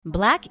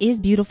Black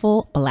is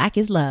beautiful, Black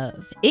is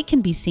love. It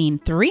can be seen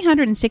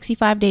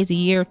 365 days a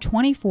year,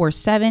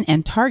 24/7,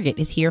 and Target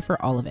is here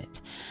for all of it.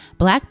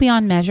 Black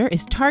Beyond Measure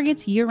is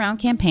Target's year-round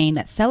campaign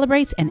that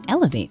celebrates and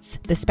elevates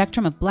the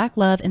spectrum of Black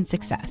love and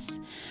success.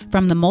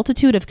 From the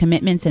multitude of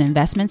commitments and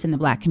investments in the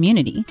Black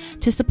community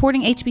to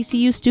supporting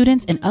HBCU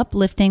students and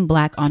uplifting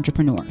Black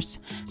entrepreneurs.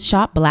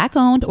 Shop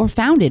Black-owned or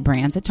founded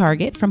brands at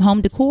Target, from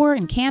home decor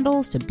and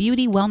candles to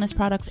beauty, wellness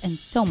products, and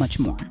so much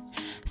more.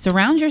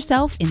 Surround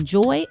yourself,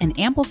 enjoy, and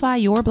amplify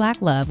your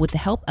Black love with the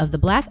help of the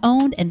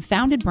Black-owned and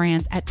founded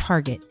brands at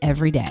Target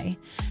every day.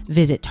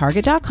 Visit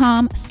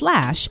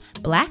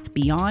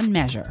target.com/BlackBeyondMeasure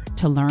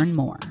to learn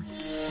more.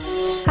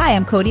 Hi,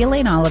 I'm Cody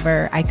Elaine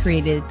Oliver. I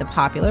created the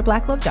popular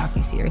Black Love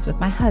docuseries with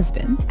my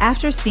husband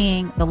after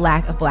seeing the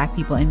lack of Black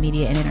people in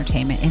media and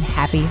entertainment in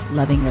happy,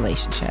 loving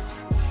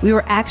relationships. We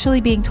were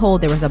actually being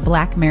told there was a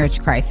Black marriage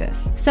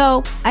crisis.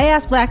 So I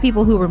asked Black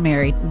people who were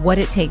married what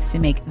it takes to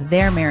make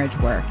their marriage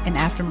work. And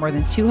after more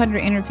than 200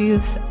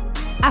 interviews,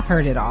 I've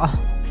heard it all.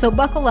 So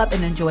buckle up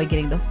and enjoy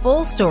getting the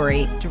full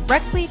story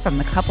directly from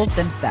the couples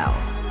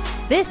themselves.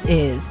 This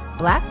is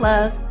Black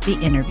Love, The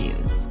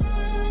Interviews.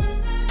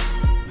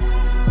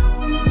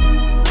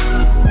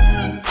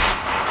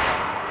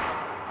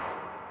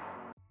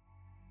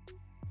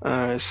 All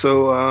right,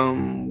 so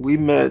we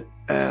met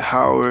at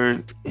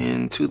Howard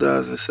in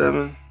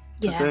 2007,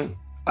 I think.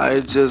 I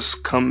had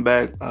just come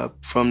back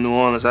from New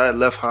Orleans. I had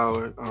left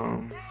Howard.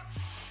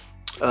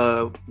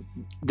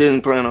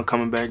 Didn't plan on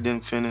coming back,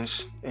 didn't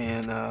finish.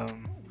 And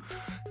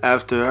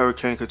after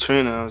Hurricane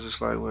Katrina, I was just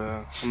like,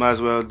 well, I might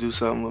as well do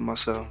something with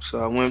myself. So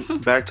I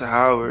went back to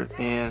Howard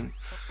and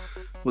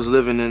was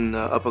living in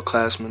the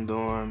upperclassman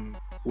dorm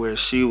where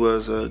she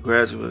was a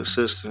graduate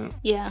assistant.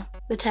 Yeah,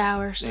 the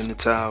Towers. In the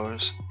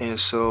Towers. And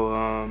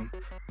so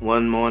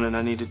one morning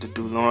I needed to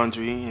do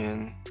laundry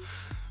and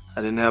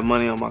I didn't have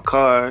money on my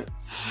card.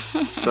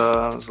 So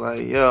I was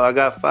like, yo, I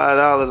got $5. I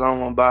don't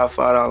want to buy a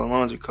 $5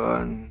 laundry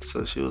card. And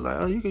so she was like,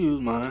 oh, you can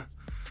use mine.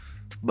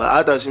 But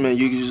I thought she meant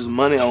you could use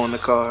money on the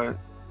card.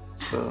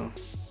 So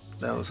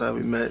that was how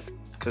we met.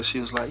 Because she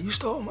was like, you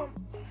stole my...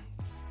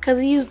 Because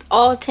he used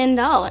all $10.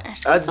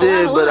 I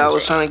did, but I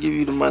was trying to give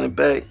you the money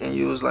back, and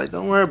you was like,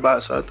 don't worry about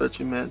it. So I thought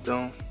you meant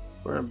don't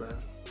worry about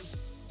it.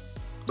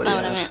 But that's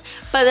what I meant.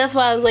 But that's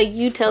why I was like,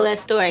 you tell that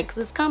story, because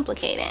it's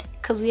complicated.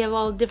 Because we have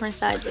all different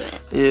sides of it.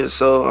 Yeah,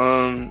 so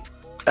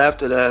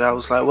after that, I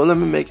was like, well, let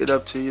me make it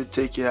up to you,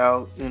 take you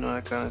out, you know,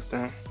 that kind of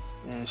thing.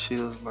 And she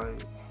was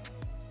like...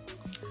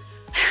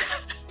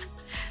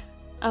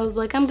 I was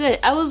like, I'm good.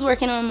 I was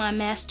working on my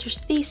master's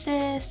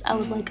thesis. I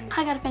was like,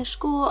 I got to finish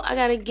school. I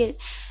got to get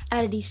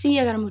out of DC.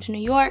 I got to move to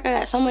New York. I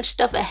got so much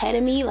stuff ahead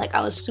of me. Like,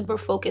 I was super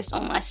focused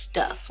on my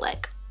stuff,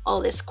 like all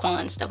this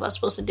Quan stuff I was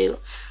supposed to do.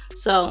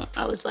 So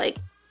I was like,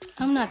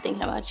 I'm not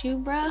thinking about you,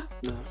 bruh.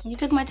 No. You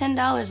took my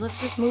 $10. Let's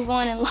just move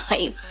on in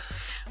life.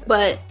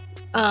 But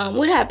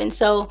what happened?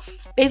 So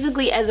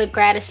basically, as a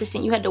grad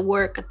assistant, you had to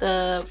work at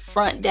the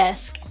front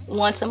desk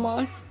once a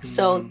month.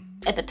 So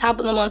at the top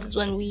of the month is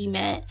when we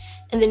met.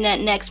 And then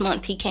that next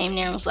month, he came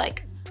there and was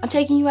like, I'm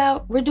taking you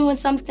out. We're doing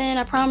something.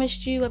 I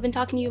promised you. I've been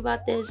talking to you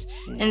about this.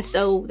 And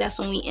so that's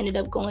when we ended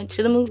up going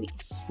to the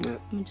movies. Yeah.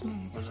 When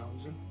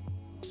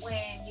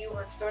you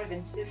were sort of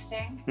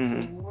insisting,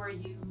 were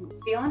you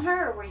feeling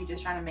her or were you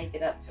just trying to make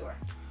it up to her?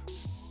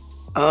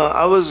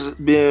 I was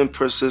being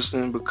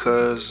persistent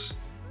because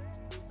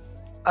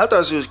I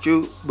thought she was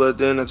cute, but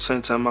then at the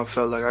same time, I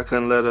felt like I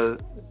couldn't let her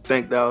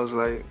think that I was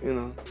like, you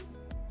know,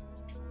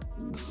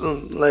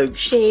 like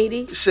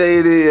shady,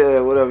 yeah,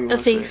 whatever you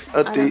want to say.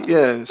 A thief,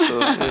 yeah. So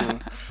you know,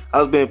 I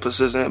was being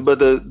persistent, but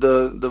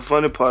the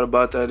funny part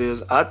about that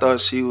is I thought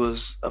she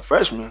was a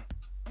freshman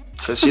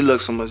because she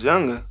looked so much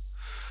younger.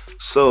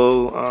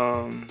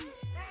 So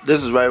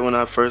this is right when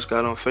I first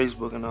got on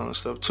Facebook and all that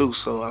stuff too.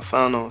 So I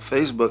found her on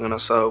Facebook and I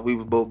saw we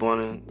were both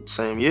born in the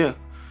same year.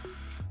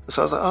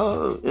 So I was like,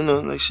 oh, you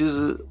know, like she's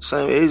the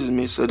same age as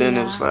me. So then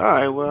it was like, all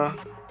right, well,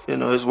 you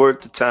know, it's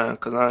worth the time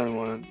because I didn't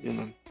want to, you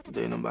know,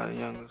 date nobody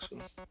younger. So.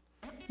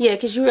 Yeah,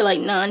 because you were like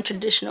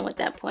non-traditional at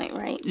that point,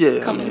 right?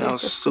 Yeah, I mean, I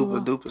was super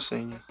duper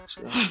senior.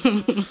 So.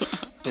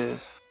 Yeah.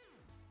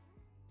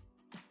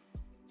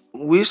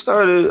 We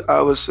started,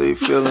 I would say,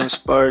 feeling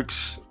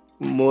sparks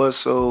more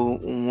so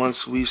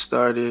once we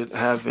started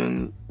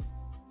having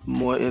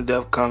more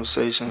in-depth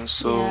conversations.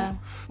 So,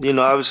 you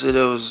know, obviously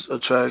there was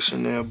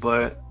attraction there,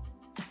 but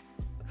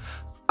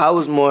I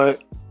was more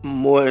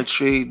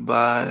intrigued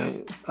by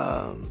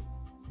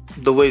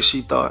the way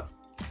she thought,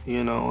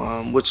 you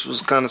know, which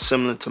was kind of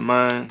similar to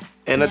mine.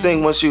 And I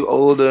think once you're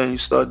older and you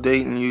start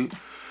dating,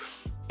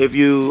 if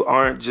you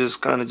aren't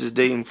just kind of just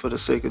dating for the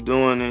sake of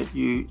doing it,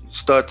 you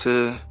start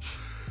to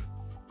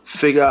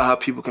figure out how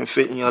people can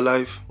fit in your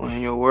life or in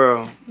your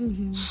world.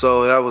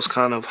 So that was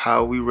kind of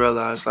how we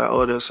realized, like,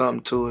 oh, there's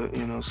something to it,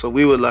 you know. So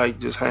we would like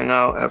just hang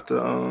out after,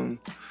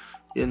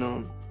 you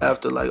know,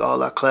 after like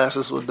all our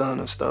classes were done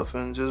and stuff,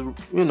 and just,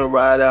 you know,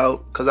 ride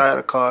out, because I had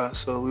a car,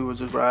 so we would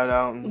just ride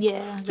out and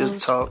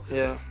just talk.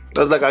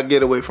 That was like our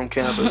getaway from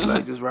campus,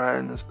 like just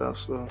riding and stuff.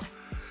 So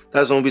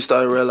that's when we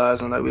started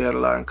realizing like we had a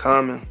lot in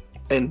common.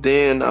 And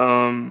then,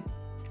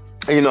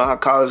 you know how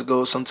college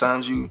goes.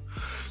 Sometimes you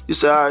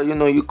say, all right, you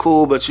know, you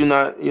cool, but you're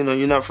not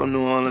from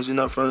New Orleans.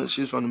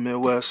 She's from the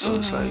Midwest. So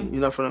it's like,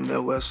 you're not from the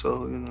Midwest.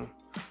 So, you know,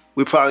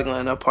 we probably going to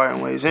end up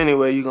parting ways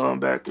anyway. You going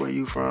back where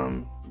you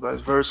from, vice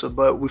versa.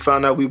 But we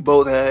found out we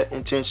both had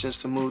intentions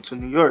to move to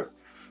New York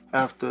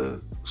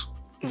after,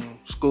 you know,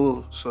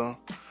 school. So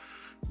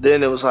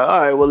then it was like,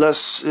 all right, well,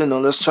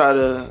 let's try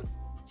to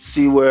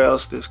see where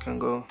else this can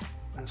go.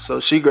 And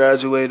so she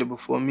graduated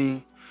before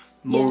me,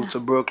 moved to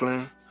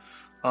Brooklyn.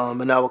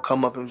 And I would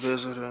come up and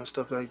visit her and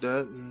stuff like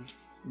that. And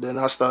then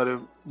I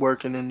started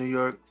working in New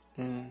York,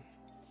 and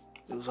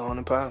it was on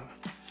and popping.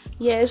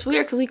 Yeah, it's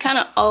weird because we kind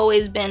of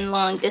always been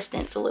long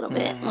distance a little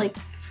bit. Like,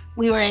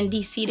 we were in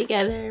D.C.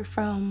 together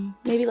from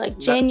maybe, like,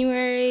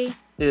 January.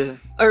 Yeah.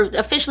 Or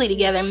officially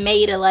together,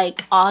 May to,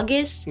 like,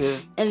 August. Yeah.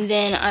 And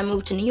then I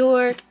moved to New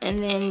York,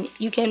 and then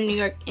you came to New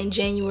York in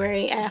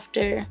January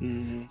after.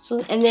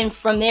 So, and then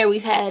from there,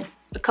 we've had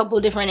a couple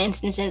of different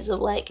instances of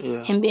like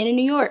him being in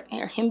New York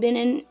or him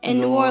being in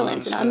New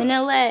Orleans and I'm in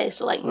LA,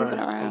 so like moving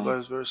around. Or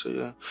vice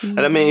versa, And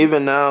I mean,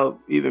 even now,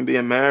 even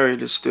being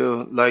married is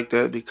still like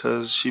that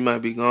because she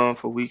might be gone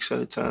for weeks at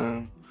a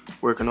time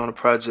working on a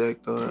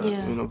project or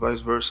you know,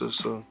 vice versa.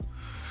 So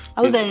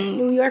I was in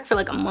New York for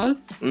like a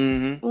month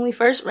when we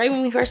first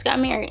got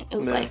married. It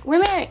was like,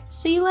 we're married,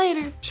 see you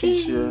later,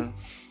 peace.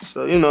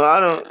 So, you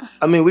know,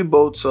 we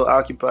both so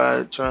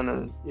occupied trying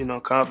to, you know,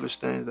 accomplish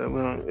things that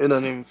it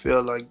doesn't even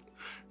feel like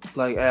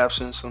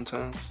absence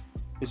sometimes.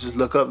 You just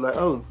look up like,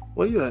 oh,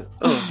 where you at?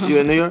 Oh, you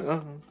in New York?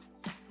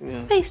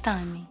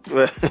 FaceTime me.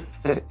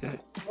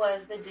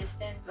 Was the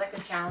distance like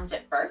a challenge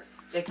at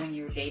first, like when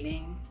you were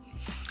dating?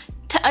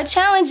 A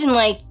challenge in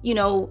like, you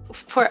know,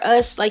 for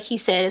us, like he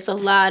said, it's a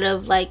lot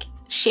of like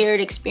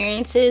shared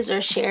experiences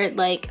or shared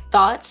like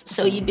thoughts.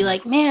 So you'd be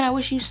like, man, I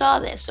wish you saw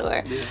this,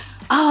 or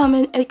oh, I'm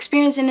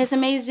experiencing this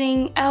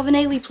amazing Alvin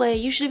Ailey play.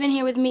 You should have been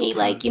here with me.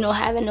 Like, you know,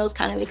 having those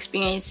kind of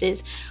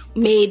experiences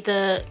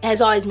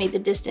has always made the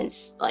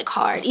distance like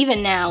hard.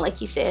 Even now, like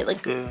he said,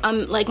 like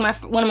I'm like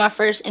one of my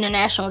first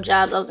international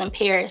jobs, I was in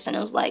Paris, and it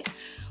was like,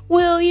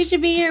 Will, you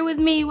should be here with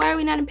me. Why are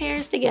we not in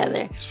Paris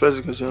together?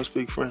 Especially because you don't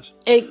speak French.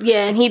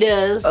 And he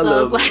does. So I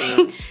was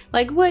like,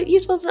 like, what? You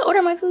supposed to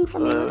order my food for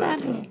me? What's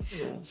happening?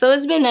 So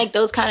it's been like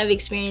those kind of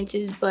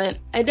experiences, but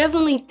I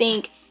definitely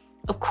think,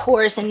 of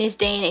course, in this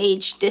day and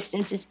age,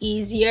 distance is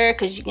easier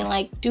because you can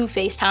like do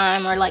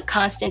FaceTime or like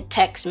constant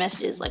text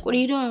messages. Like, what are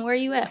you doing? Where are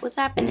you at? What's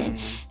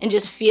happening? And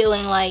just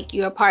feeling like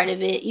you're a part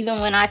of it. Even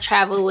when I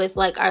travel with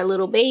like our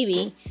little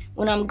baby,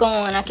 when I'm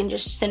going, I can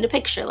just send a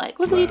picture. Like,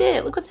 look what we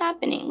did. Look what's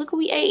happening. Look what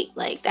we ate.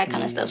 Like that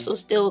kind of stuff. So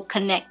still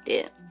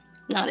connected.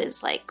 Not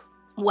as like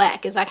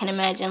whack as I can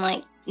imagine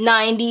like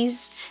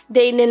 90s,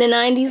 dating in the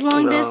 90s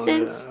long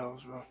distance. Yeah, that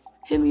was rough.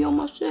 Hit me on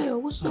my cell.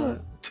 What's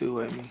up?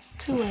 Two-way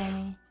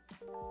me.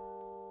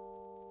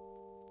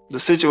 The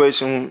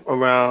situation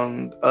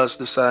around us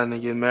deciding to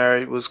get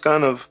married was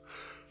kind of,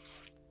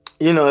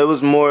 you know, it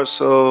was more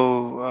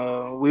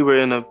so we were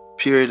in a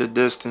period of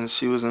distance.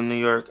 She was in New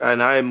York,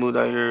 and I had moved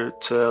out here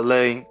to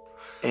LA,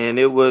 and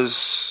it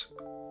was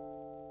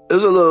a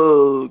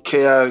little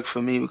chaotic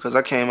for me because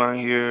I came out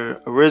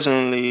here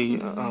originally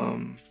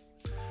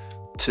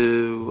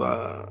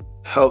to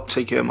help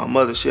take care of my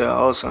mother. She had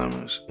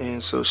Alzheimer's,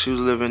 and so she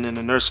was living in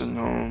a nursing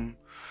home.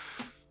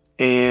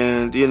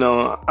 And, you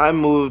know, I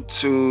moved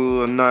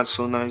to a not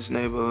so nice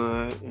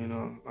neighborhood, you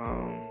know,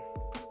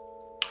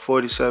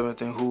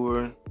 47th and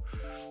Hoover.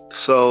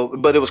 So,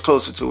 but it was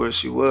closer to where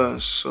she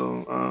was.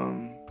 So,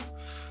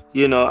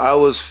 you know, I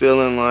was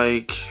feeling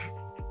like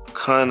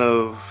kind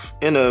of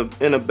in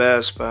a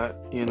bad spot,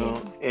 you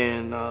know.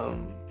 And,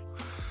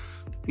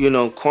 you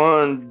know,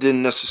 Quan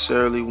didn't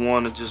necessarily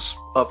want to just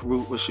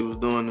uproot what she was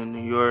doing in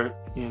New York.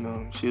 You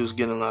know, she was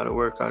getting a lot of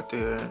work out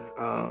there.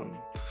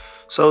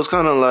 So it was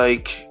kind of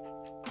like,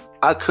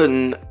 I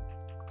couldn't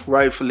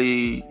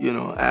rightfully, you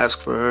know, ask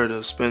for her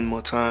to spend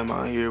more time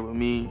out here with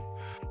me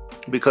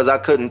because I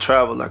couldn't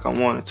travel like I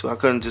wanted to. I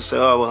couldn't just say,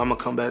 oh, well, I'm going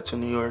to come back to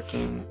New York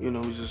and, you know,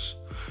 it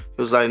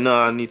was like, no,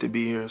 I need to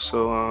be here.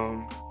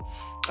 So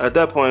at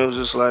that point, it was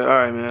just like, all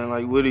right, man,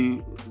 like, what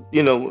do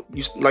you know,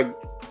 like,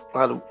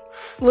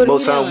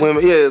 most times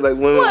women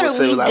would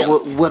say, like,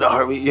 what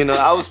are we? You know,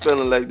 I was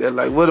feeling like that.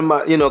 Like, what am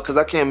I, you know, because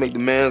I can't make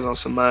demands on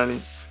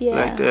somebody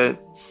like that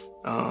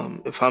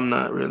if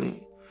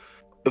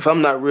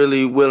I'm not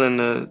really willing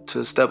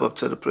to step up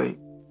to the plate.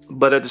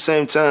 But at the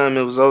same time,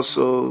 it was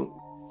also,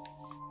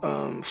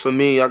 for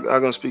me, I'm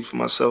going to speak for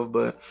myself,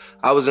 but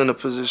I was in a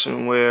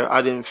position where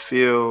I didn't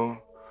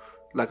feel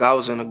like I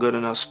was in a good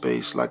enough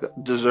space, like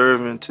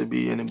deserving to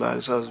be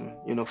anybody's husband,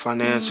 you know,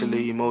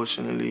 financially,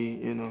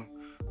 emotionally, you know,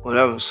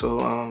 whatever. So,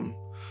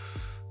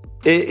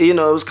 you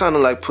know, it was kind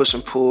of like push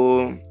and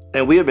pull.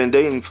 And we had been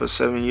dating for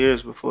 7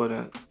 years before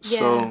that. Yeah.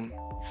 So,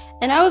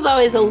 and I was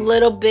always a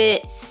little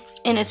bit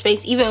in a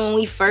space, even when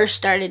we first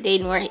started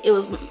dating, where it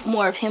was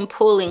more of him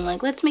pulling,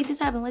 like, let's make this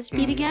happen, let's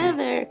be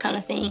together kind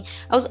of thing.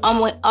 I was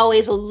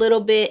always a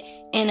little bit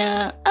in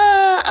a,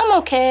 I'm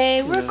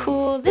okay, we're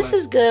cool, this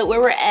is good where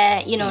we're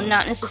at, you know,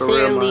 not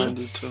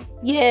necessarily,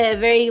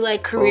 very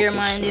like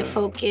career-minded,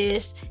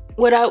 focused.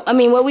 What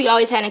we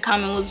always had in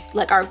common was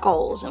like our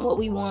goals and what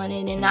we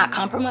wanted, and not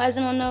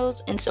compromising on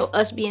those. And so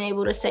us being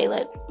able to say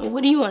like, well,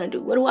 what do you want to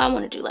do? What do I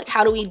want to do? Like,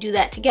 how do we do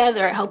that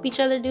together? Help each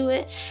other do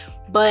it.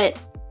 But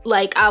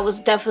like, I was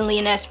definitely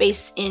in that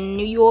space in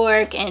New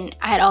York, and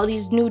I had all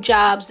these new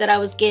jobs that I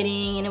was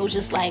getting, and it was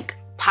just like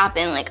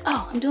popping, like,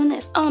 oh, I'm doing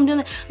this, oh, I'm doing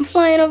that, I'm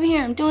flying over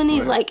here, I'm doing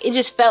these. Like, it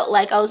just felt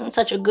like I was in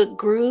such a good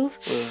groove.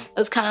 It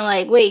was kind of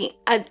like, wait,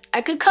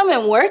 I could come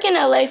and work in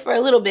LA for a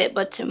little bit,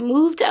 but to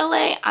move to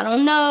LA, I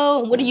don't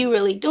know. What are you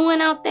really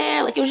doing out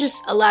there? Like, it was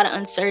just a lot of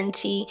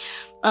uncertainty,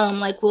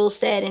 like Will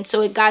said. And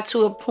so it got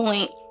to a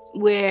point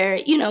where,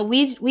 you know,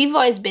 we've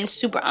always been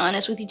super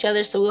honest with each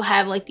other. So we'll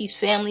have like these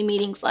family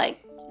meetings, like,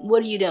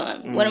 what are you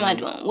doing? What am I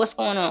doing? What's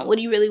going on? What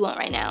do you really want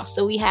right now?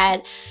 So we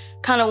had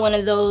kind of one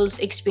of those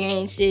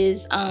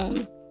experiences.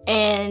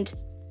 And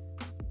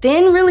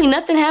then really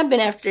nothing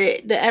happened after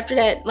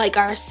that, like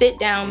our sit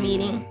down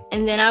meeting.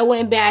 And then I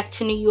went back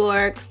to New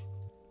York,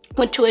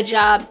 went to a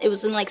job. It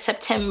was in like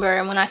September.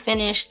 And when I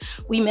finished,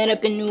 we met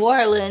up in New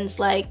Orleans,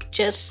 like,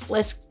 just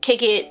let's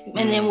kick it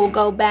and then we'll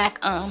go back.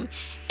 And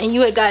you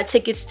had got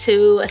tickets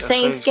to a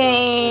Saints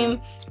game.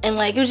 And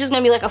like, it was just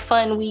gonna be like a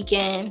fun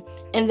weekend.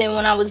 And then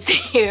when I was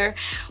there,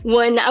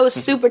 when I was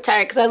super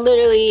tired, because I'd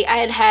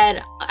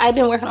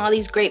been working on all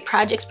these great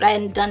projects, but I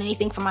hadn't done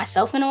anything for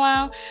myself in a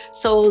while.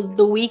 So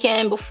the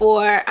weekend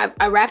before,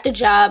 I wrapped a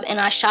job and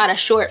I shot a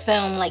short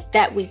film like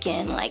that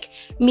weekend. Like,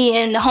 me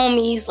and the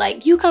homies,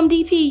 like, you come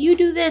DP, you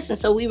do this. And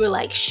so we were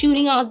like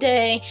shooting all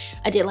day.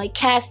 I did like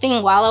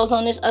casting while I was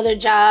on this other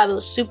job. It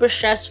was super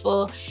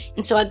stressful.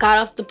 And so I got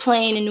off the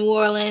plane in New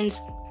Orleans.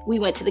 We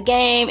went to the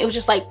game. It was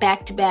just like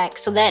back to back.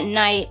 So that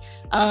night,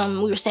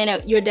 we were staying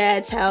at your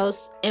dad's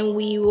house, and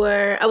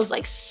I was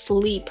like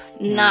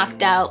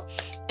knocked out.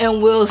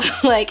 And Will's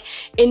like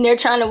in there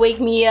trying to wake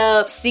me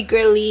up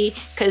secretly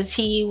because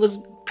he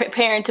was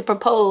preparing to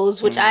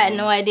propose, which I had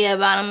no idea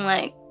about. I'm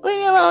like, leave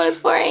me alone, it's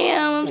 4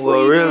 a.m. I'm sleeping.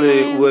 Well,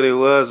 really, what it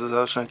was is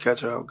I was trying to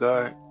catch her off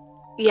guard.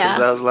 Yeah.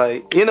 Because I was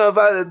like, you know, if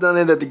I'd have done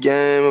it at the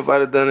game, if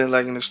I'd have done it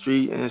like in the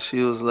street, and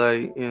she was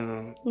like, you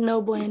know.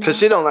 No bueno. Because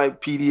she don't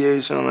like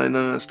PDA, she don't like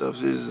none of that stuff.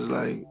 She's just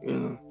like, you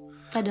know.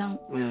 I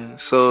don't. Yeah.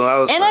 So I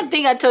was. And like, I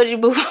think I told you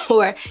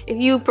before, if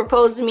you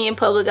proposed to me in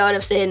public, I would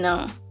have said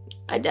no.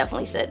 I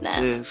definitely said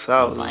that. Yeah. So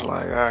I was like,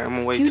 all right, I'm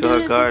gonna wait till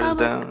her guard is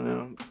down. You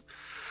know.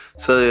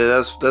 So yeah,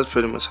 that's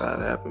pretty much how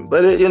it happened.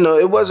 But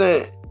it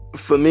wasn't,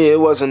 for me. It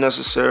wasn't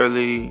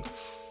necessarily,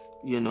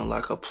 you know,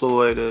 like a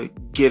ploy to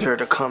get her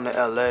to come to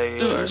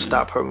LA or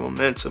stop her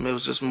momentum. It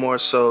was just more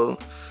so,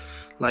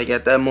 like,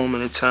 at that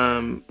moment in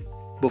time,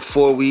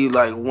 before we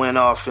like went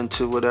off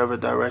into whatever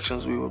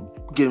directions we were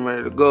getting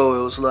ready to go,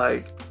 it was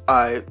like, all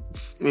right,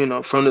 you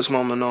know, from this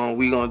moment on,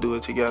 we gonna do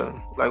it together.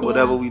 Like,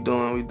 whatever we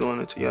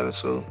doing it together.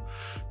 So,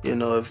 you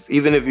know,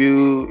 even if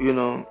you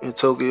know, in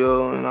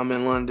Tokyo and I'm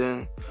in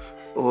London,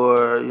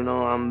 or, you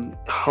know, I'm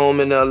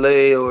home in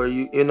LA, or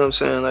you know what I'm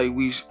saying? Like,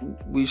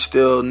 we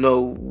still know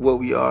what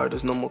we are.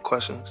 There's no more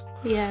questions.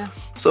 Yeah.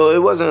 So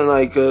it wasn't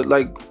like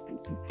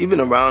even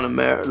around the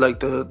marriage, like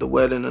the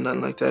wedding or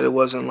nothing like that. It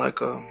wasn't like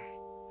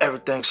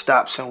everything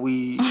stops and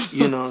we,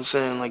 you know what I'm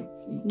saying, like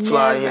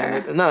fly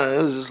in. No,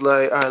 it was just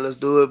like, all right, let's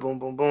do it. Boom,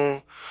 boom,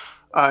 boom.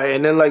 All right,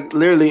 and then like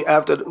literally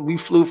after we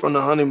flew from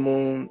the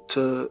honeymoon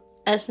to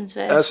Essence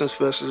Fest.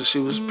 So she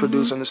was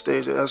producing the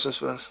stage at Essence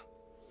Fest.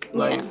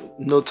 Like,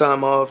 no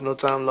time off, no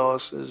time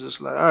lost. It's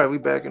just like, all right, we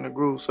back in the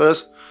groove. So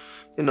that's,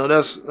 you know,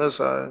 that's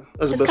how.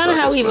 It's kind of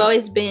how we've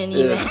always been,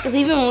 even. Because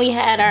even when we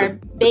had our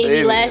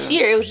baby last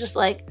year, it was just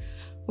like,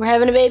 we're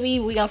having a baby,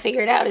 we gonna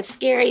figure it out. It's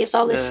scary, it's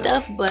all this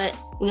stuff, but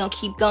we gonna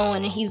keep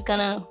going, and he's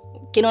gonna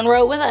get on the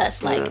road with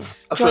us, like,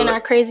 join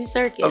our crazy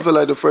circus. I feel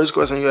like the first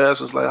question you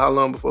asked was like, how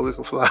long before we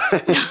can fly?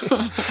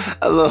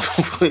 How long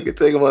before we could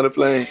take him on the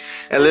plane?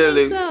 And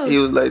literally, he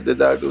was like, the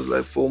doctor was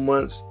like 4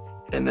 months,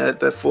 and at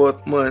that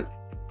 4th month,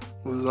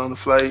 we was on the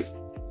flight.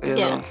 You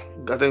know,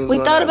 I think we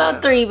thought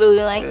about 3, but we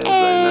were like,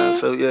 nah.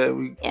 So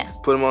we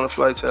put him on a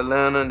flight to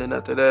Atlanta, and then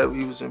after that,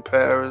 he was in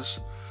Paris.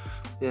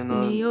 You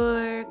know,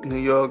 New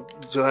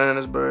York,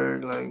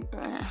 Johannesburg, like.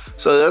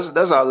 So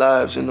that's our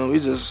lives. You know, we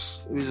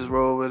just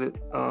roll with it.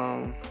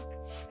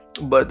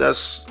 But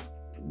that's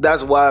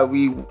why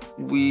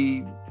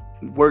we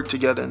work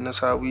together, and that's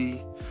how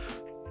we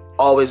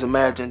always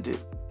imagined it.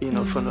 You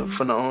know, from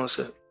the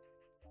onset.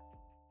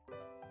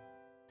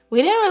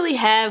 We didn't really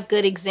have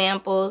good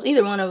examples,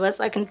 either one of us.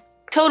 I can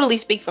totally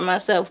speak for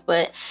myself,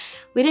 but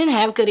we didn't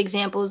have good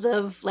examples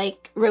of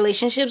like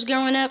relationships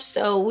growing up.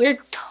 So we're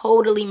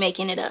totally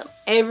making it up.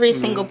 Every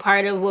single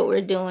part of what we're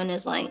doing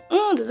is like,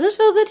 does this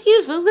feel good to you?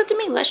 It feels good to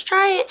me. Let's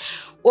try it.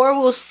 Or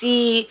we'll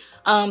see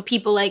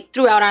people like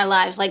throughout our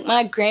lives. Like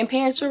my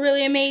grandparents were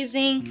really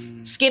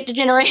amazing, skipped a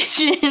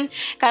generation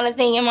kind of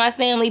thing in my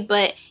family.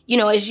 But, you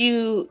know, as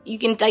you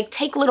can like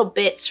take little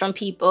bits from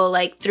people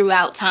like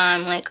throughout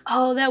time, like,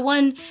 oh, that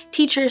one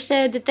teacher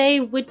said that they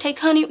would take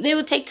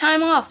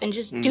time off and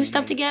just do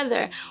stuff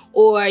together.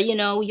 Or, you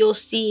know, you'll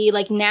see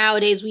like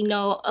nowadays we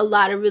know a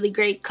lot of really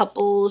great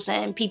couples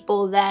and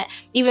people that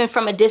even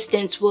from a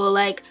distance will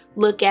like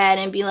look at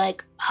and be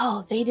like,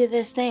 oh, they did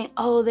this thing.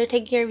 Oh, they're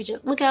taking care of each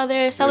other. Look how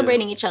they're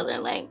celebrating each other.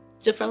 Like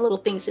different little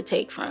things to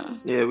take from.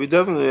 Yeah, we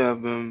definitely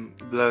have been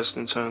blessed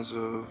in terms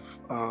of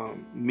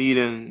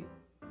meeting,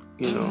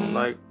 you know,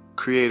 like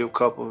creative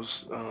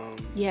couples.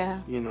 You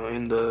know,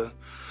 in the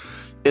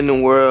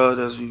world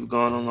as we've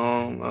gone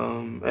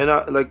along.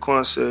 And like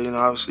Quan said, you know,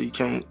 obviously you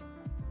can't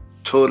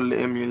totally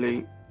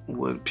emulate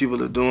what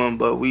people are doing,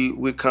 but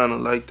we kind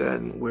of like that,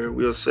 where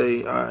we'll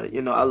say, all right,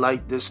 you know, I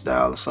like this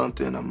style or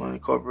something, I'm gonna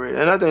incorporate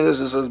it. And I think this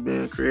is us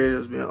being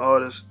creatives, being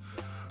artists.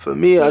 For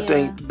me, I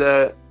think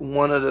that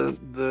one of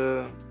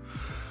the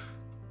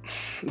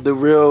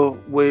real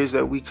ways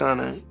that we kind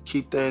of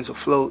keep things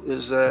afloat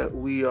is that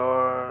we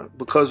are,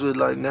 because we're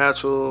like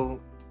natural,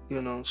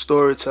 you know,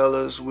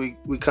 storytellers, we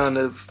kind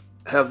of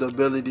have the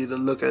ability to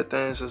look at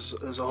things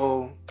as a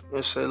whole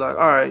and say like,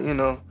 all right, you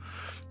know,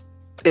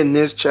 in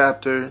this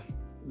chapter,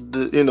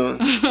 you know,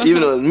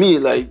 even though it's me,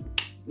 like,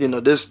 you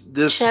know, this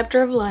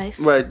chapter of life,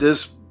 right?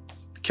 This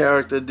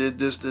character did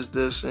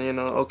this, and you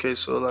know, okay,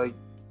 so like,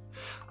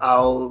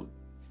 I'll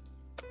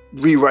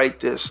rewrite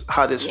this,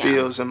 how this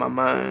feels in my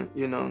mind,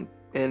 you know,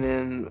 and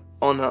then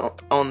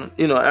on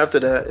you know, after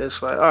that,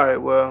 it's like, all right,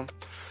 well,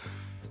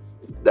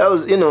 that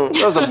was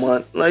a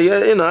month, like,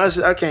 yeah, you know,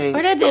 I can't,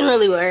 or that didn't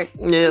really work.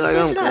 Yeah, like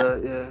I'm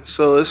good, yeah.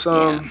 So it's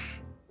and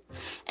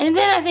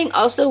then I think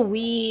also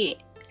we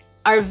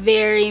are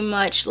very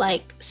much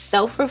like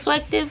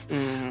self-reflective.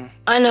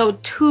 I know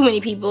too many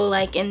people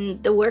like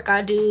in the work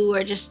I do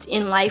or just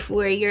in life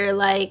where you're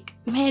like,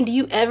 man, do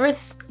you ever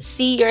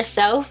see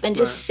yourself and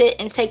just sit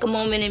and take a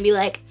moment and be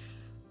like,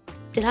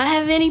 did I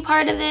have any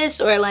part of this?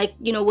 Or like,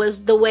 you know,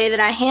 was the way that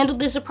I handled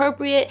this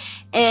appropriate?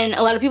 And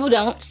a lot of people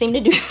don't seem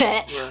to do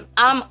that. Right.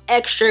 I'm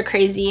extra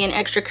crazy and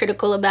extra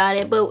critical about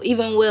it, but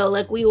even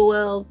we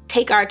will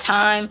take our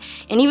time.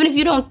 And even if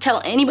you don't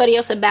tell anybody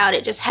else about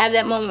it, just have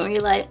that moment where you're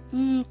like,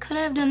 could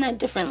I have done that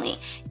differently?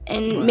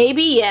 And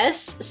maybe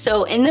yes.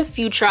 So in the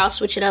future, I'll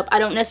switch it up. I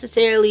don't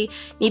necessarily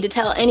need to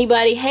tell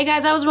anybody, hey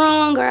guys, I was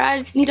wrong, or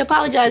I need to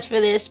apologize for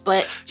this.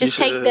 But just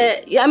take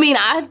that. I mean,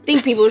 I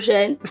think people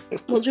should.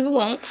 Most people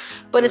won't.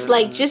 But it's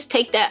like, just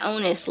take that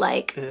onus.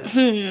 Like,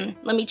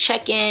 let me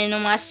check in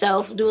on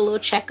myself, do a little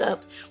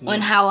checkup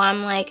on how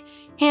I'm like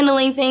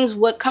handling things,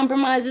 what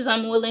compromises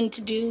I'm willing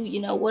to do, you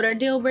know, what are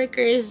deal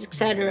breakers,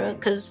 etc.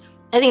 Because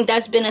I think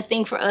that's been a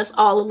thing for us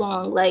all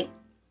along. Like,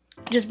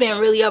 just being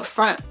really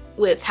upfront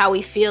with how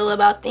we feel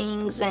about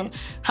things and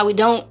how we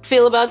don't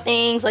feel about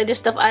things. Like, there's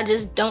stuff I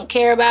just don't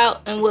care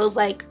about, and Will's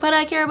like, but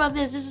I care about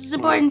this is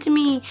important to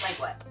me. Like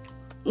what?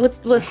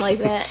 What's like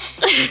that?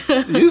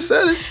 You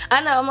said it.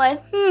 I know. I'm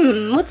like,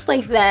 what's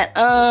like that?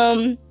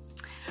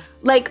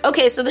 Like,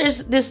 okay, so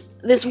there's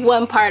this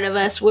one part of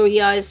us where we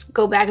always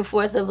go back and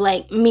forth of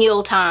like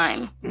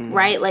mealtime,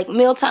 right? Like,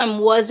 mealtime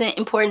wasn't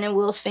important in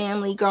Will's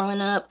family growing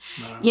up.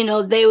 You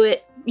know, they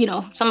would, you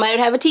know, somebody would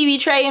have a TV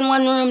tray in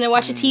one room, they're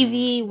watching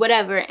TV,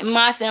 whatever. In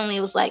my family,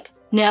 it was like,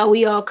 now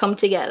we all come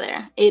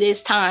together. It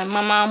is time.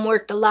 My mom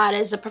worked a lot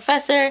as a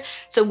professor,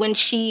 so when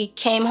she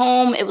came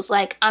home, it was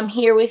like, I'm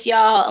here with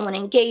y'all. I want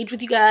to engage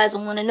with you guys. I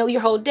want to know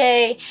your whole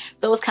day,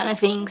 those kind of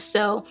things.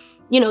 So,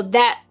 you know,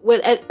 that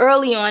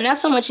early on, not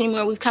so much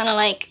anymore. We've kind of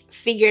like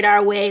figured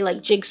our way,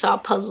 like jigsaw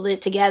puzzled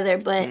it together.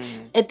 But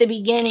at the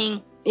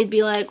beginning, it'd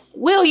be like,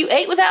 Will, you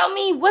ate without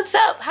me? What's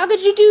up? How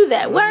could you do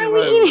that? Why aren't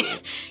we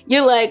eating?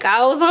 You're like,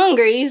 I was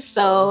hungry,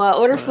 so I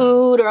ordered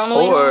food or on the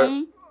way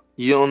home.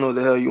 You don't know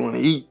the hell you want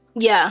to eat.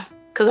 Yeah,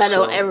 because I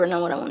don't ever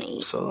know what I want to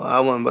eat. So I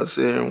wasn't about to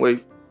sit here and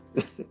wait.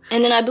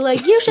 And then I'd be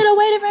like, you should have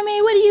waited for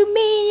me. What do you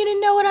mean? You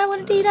didn't know what I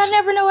wanted to eat. I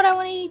never know what I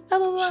want to eat. Blah,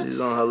 blah, blah. She's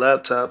on her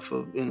laptop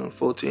for,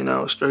 14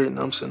 hours straight, and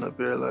I'm sitting up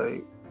here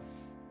like,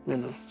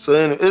 So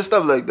anyway, it's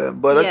stuff like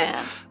that. But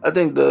I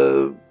think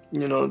the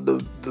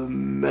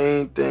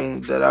main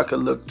thing that I could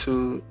look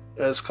to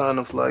as kind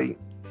of like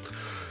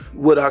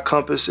what our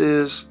compass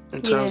is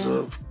in terms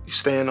of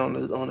staying on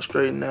the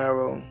straight and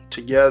narrow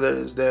together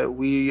is that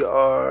we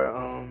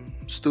are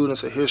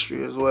students of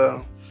history as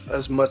well,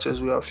 as much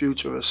as we are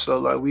futurists. So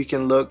like, we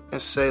can look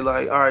and say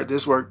like, all right,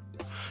 this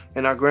worked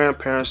in our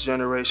grandparents'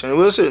 generation, and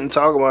we'll sit and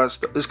talk about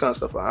this kind of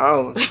stuff for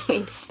hours.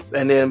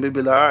 And then we'd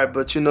be like, all right,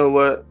 but you know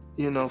what?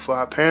 For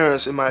our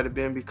parents, it might have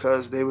been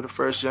because they were the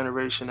first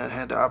generation that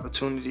had the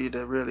opportunity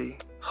to really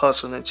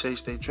hustle and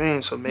chase their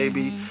dreams. So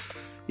maybe,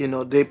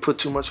 they put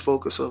too much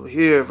focus over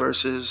here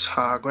versus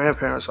how our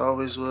grandparents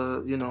always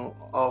were,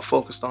 all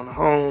focused on the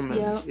home.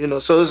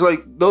 And, so it's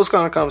like those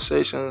kind of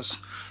conversations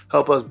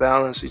help us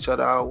balance each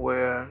other out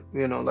where,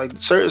 like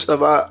certain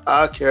stuff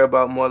I care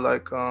about more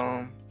like,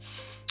 Quan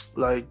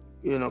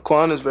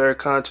is very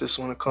conscious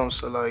when it comes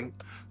to like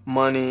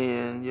money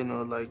and, you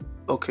know, like,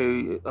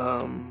 okay,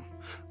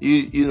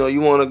 you know,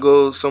 you want to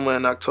go somewhere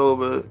in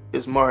October,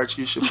 it's March,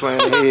 you should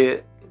plan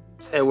ahead.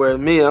 And whereas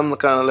me, I'm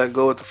kind of like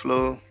go with the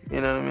flow,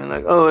 you know what I mean?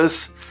 Like, oh,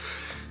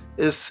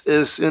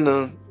 it's you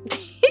know,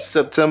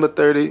 September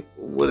 30,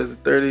 what is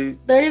it,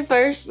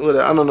 31st? What,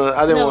 I don't know,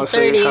 I didn't want to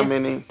say 30th. how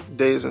many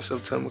days in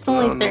September. It's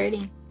only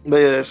 30. But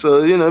yeah,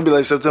 so, you know, it'd be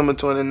like September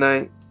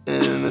 29th,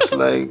 and it's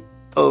like,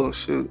 oh,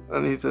 shoot, I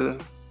need to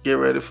get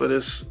ready for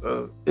this,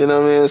 you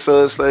know what I mean?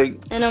 So it's like...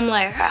 And I'm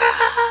like,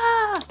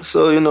 ah!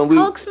 So, you know,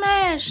 Hulk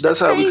smash! That's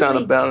how crazy. we kind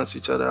of balance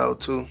each other out,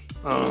 too.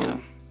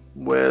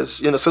 Whereas,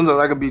 you know, sometimes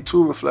I could be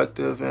too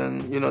reflective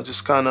and, you know,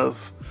 just kind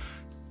of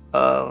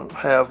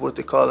have what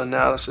they call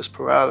analysis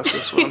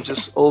paralysis, where I'm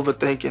just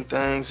overthinking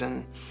things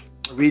and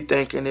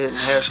rethinking it and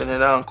hashing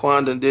it out. And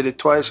Quan did it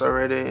twice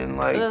already, and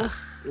like,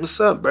 what's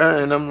up, bro?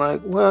 And I'm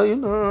like, well, you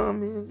know, I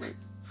mean,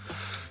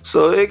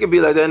 so it could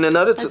be like that. And then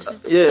other times,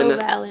 so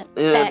valid.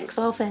 Facts,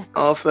 all facts.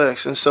 All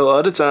facts. And so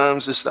other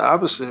times it's the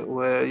opposite,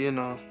 where, you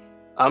know,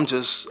 I'm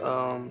just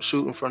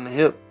shooting from the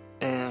hip,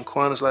 and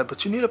Quan is like,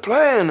 but you need a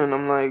plan. And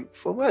I'm like,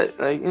 for what?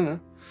 Like, you know,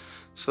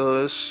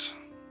 so it's...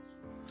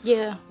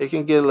 Yeah, it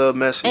can get a little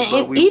messy.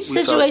 And each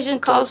situation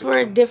calls for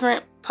a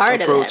different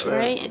part of that,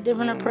 right? A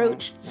different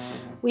approach.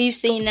 We've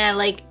seen that,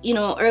 like, you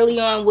know, early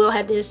on, Will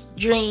had this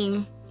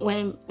dream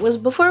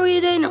before we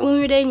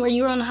were dating, where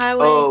you were on the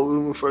highway. Oh,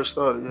 when we first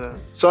started, yeah.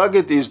 So I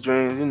get these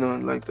dreams, you know,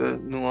 like the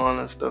New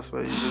Orleans stuff,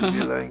 where you just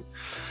be like,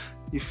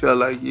 you feel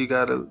like you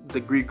got the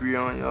degree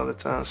on you all the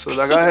time. So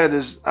like I had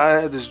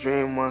this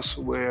dream once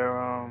where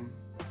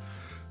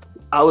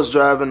I was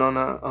driving on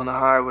a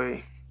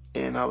highway.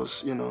 And I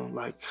was, you know,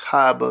 like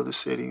high above the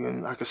city,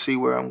 and I could see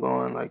where I'm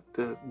going, like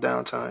the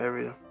downtown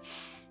area.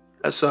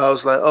 And so I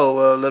was like, oh,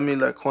 well, let me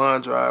let Quan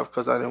drive,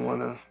 because I didn't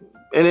want to.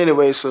 And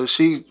anyway, so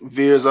she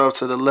veers off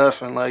to the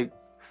left, and like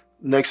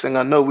next thing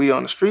I know, we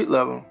on the street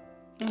level.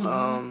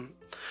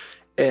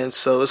 And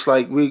so it's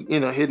like we, you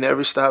know, hitting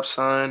every stop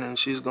sign, and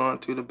she's going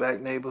through the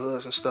back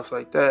neighborhoods and stuff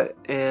like that.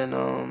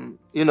 And,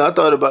 you know,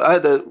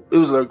 it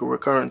was like a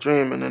recurrent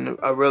dream. And then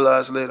I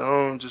realized later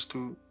on, just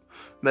through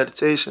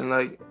meditation,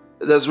 like,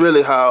 that's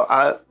really how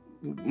I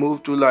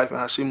move through life and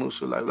how she moves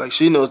through life. Like,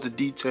 she knows the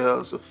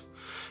details of,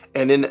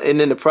 and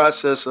in the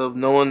process of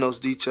knowing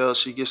those details,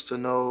 she gets to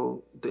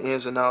know the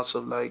ins and outs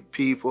of like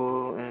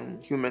people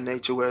and human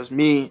nature. Whereas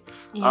me,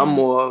 I'm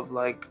more of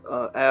like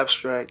an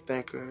abstract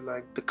thinker,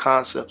 like the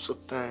concepts of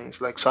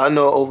things. Like, so I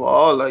know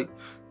overall, like,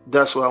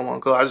 that's where I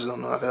want to go. I just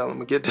don't know how the hell I'm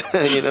gonna get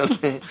there, you know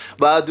what I mean?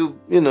 But I do,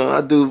 you know,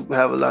 I do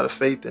have a lot of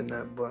faith in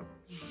that. But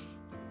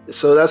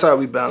so that's how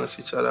we balance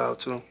each other out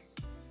too.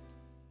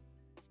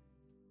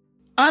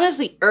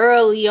 Honestly,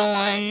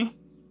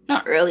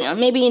 not early on,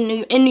 maybe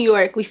in New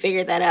York, we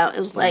figured that out. It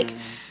was like,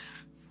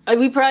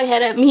 we probably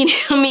had a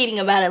meeting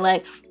about it.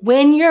 Like,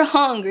 when you're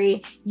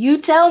hungry, you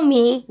tell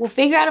me. We'll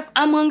figure out if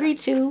I'm hungry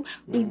too.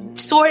 We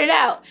sort it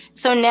out.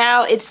 So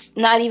now it's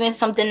not even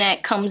something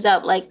that comes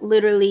up. Like,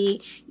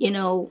 literally, you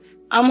know,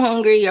 I'm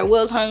hungry or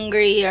Will's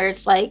hungry, or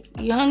it's like,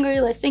 you hungry?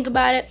 Let's think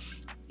about it.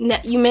 Now,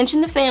 you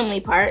mentioned the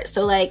family part.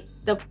 So like,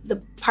 the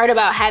part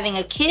about having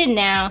a kid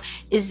now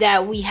is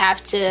that we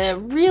have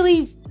to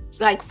really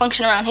like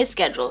function around his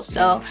schedule.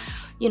 So,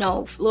 you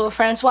know, little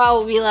Francois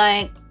will be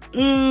like,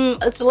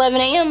 it's 11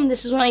 a.m.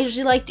 This is when I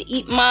usually like to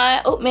eat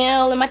my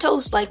oatmeal and my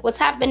toast. Like, what's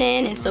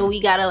happening? And so we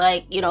gotta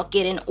like, you know,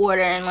 get in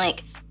order and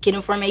like get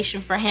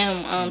information for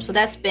him. So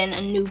that's been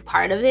a new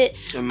part of it.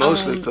 And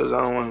mostly because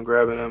I don't want him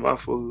grabbing at my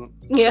food.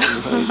 Yeah.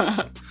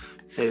 Like,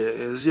 yeah,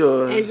 it's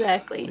yours.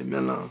 Exactly. Leave me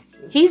alone.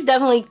 He's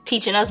definitely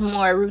teaching us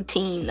more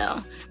routine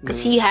though, because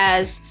he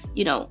has,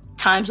 you know,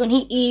 times when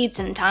he eats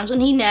and times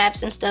when he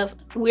naps and stuff.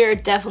 We're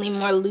definitely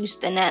more loose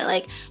than that.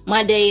 Like,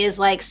 my day is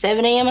like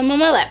 7 a.m. I'm on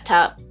my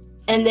laptop,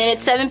 and then at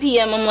 7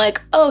 p.m. I'm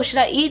like, oh, should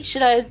I eat?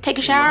 Should I take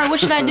a shower?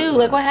 What should I do?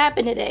 Like, what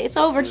happened today? It's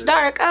over. It's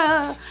dark.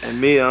 And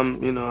me,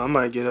 you know, I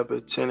might get up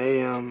at 10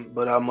 a.m.,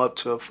 but I'm up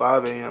till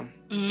 5 a.m.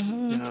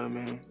 You know what I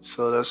mean?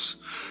 So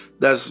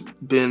that's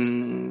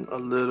been a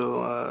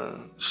little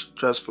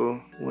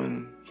stressful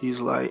when he's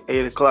like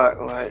 8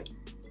 o'clock, like,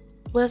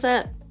 what's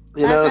up?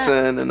 You know what I'm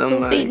saying? And I'm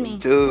like,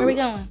 dude, where we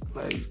going?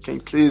 Like, can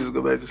you please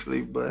go back to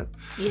sleep? But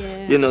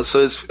yeah, you know,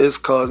 so it's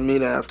caused me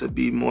to have to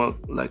be more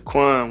like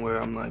Quan, where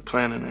I'm like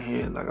planning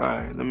ahead. Like, all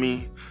right, let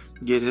me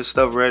get his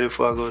stuff ready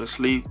before I go to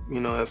sleep.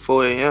 You know, at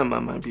 4 a.m. I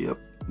might be up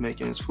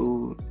making his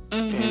food,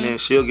 and then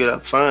she'll get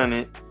up, find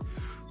it,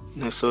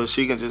 and so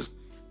she can just,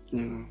 you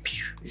know,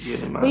 get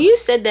him out. Well, you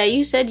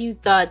said you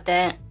thought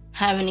that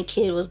having a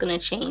kid was gonna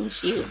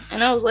change you,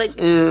 and I was like,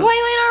 why you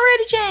ain't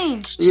already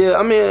changed? Yeah,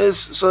 I mean,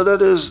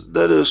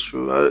 that is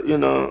true. You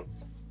know,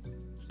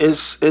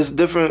 it's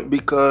different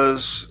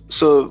because,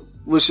 so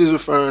what she's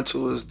referring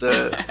to is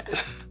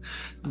that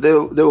there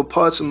were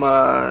parts of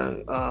my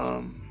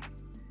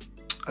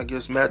I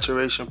guess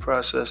maturation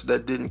process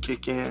that didn't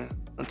kick in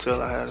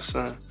until I had a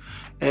son.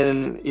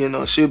 And, you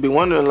know, she'll be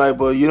wondering, like,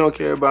 well, you don't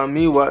care about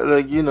me. Why,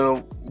 like, you know,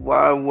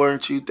 why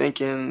weren't you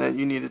thinking that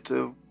you needed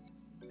to,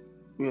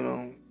 you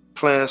know,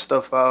 plan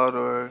stuff out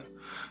or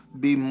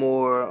be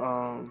more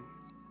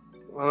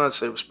I'll not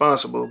say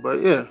responsible,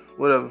 but yeah,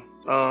 whatever.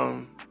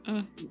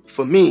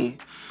 For me.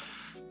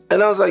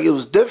 And I was like, it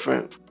was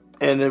different.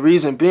 And the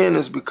reason being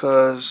is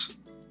because,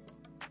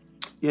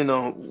 you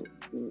know,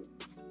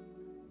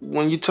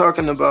 when you're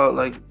talking about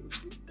like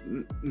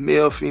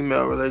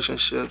male-female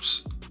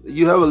relationships,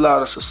 you have a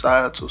lot of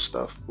societal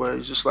stuff where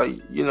it's just like,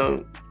 you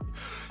know,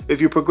 if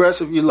you're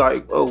progressive, you're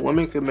like, oh,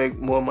 women can make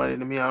more money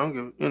than me. I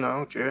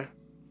don't care.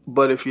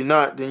 But if you're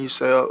not, then you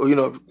say, oh, you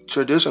know,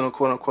 traditional,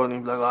 quote unquote,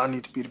 and you're like, oh, I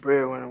need to be the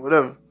breadwinner,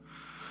 whatever.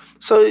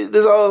 So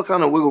there's all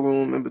kind of wiggle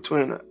room in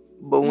between that.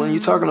 But when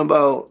you're talking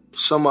about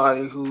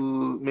somebody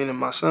who, meaning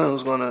my son,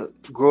 who's gonna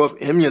grow up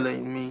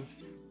emulating me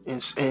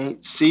and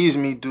sees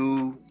me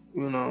do,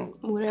 you know,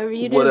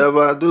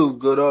 whatever I do,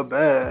 good or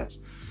bad,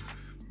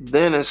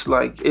 then it's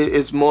like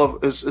it's more.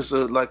 It's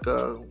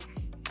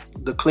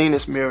the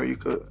cleanest mirror you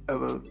could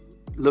ever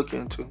look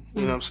into.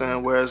 You know what I'm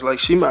saying? Whereas like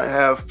she might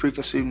have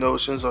preconceived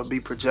notions or be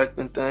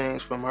projecting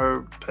things from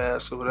her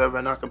past or whatever,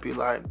 and I could be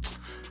like,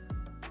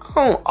 I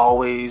don't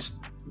always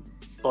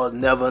or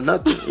never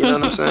nothing. You know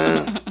what I'm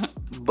saying?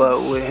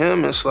 But with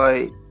him, it's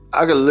like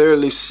I could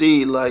literally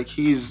see like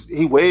he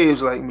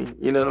waves like me.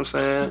 You know what I'm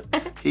saying?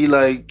 He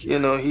like, you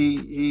know,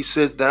 he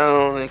sits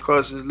down and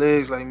crosses his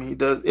legs like me. He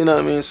does. You know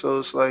what I mean? So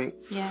it's like,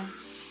 yeah.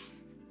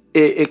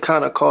 It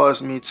kind of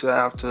caused me to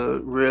have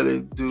to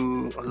really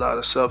do a lot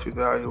of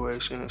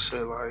self-evaluation and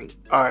say like,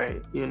 all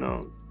right, you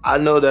know, I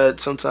know that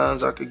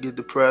sometimes I could get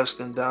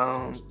depressed and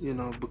down, you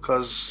know,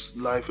 because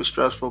life is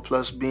stressful.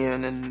 Plus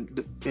being in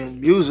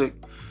music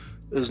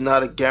is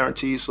not a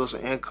guaranteed source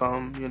of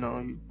income. You know,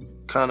 you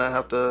kind of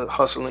have to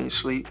hustle in your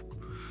sleep.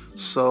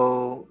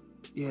 So,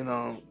 you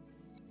know,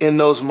 in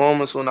those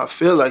moments when I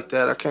feel like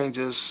that, I can't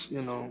just,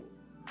 you know,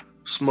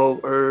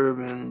 smoke herb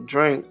and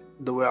drink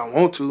the way I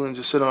want to and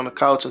just sit on the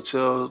couch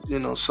until, you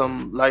know,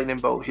 some lightning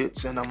bolt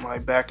hits and I'm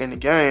like back in the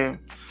game.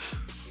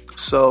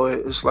 So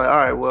it's like, all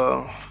right,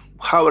 well,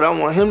 how would I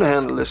want him to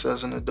handle this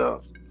as an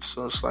adult?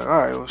 So it's like, all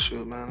right, well,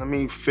 shoot, man, let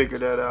me figure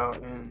that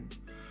out. And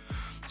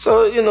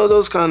so, you know,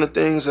 those kind of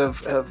things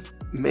have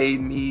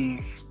made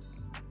me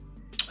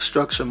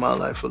structure my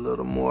life a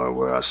little more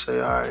where I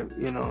say, all right,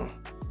 you know,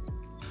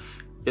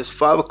 it's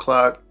 5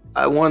 o'clock.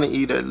 I want to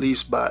eat at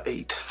least by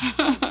 8.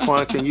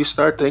 Quan, can you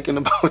start thinking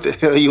about what the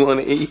hell you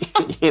want to eat?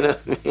 You know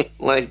what I mean?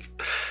 Like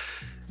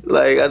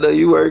I know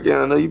you working,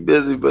 I know you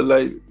busy, but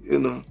like, you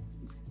know.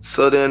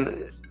 So then,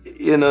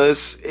 you know,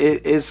 it's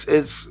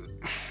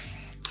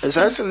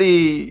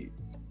actually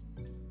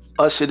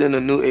ushered in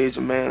a new age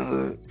of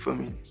manhood for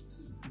me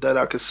that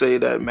I could say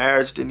that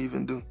marriage didn't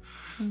even do.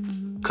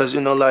 Because,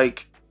 you know,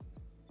 like,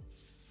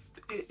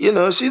 you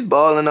know, she's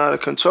balling out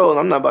of control.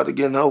 I'm not about to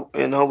get in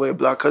her way,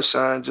 block her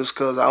shine just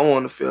because I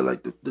want to feel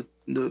like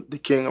the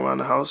king around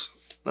the house.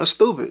 That's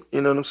stupid.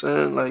 You know what I'm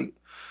saying? Like,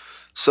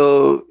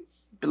 so,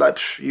 like,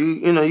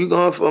 you know, you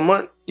going for a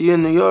month, you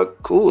in New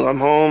York, cool. I'm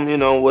home, you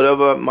know,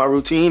 whatever my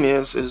routine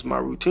is my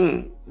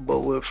routine. But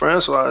with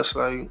Francois, it's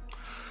like,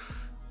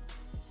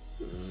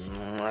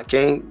 I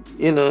can't,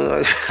 you know,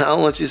 I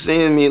don't want you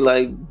seeing me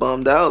like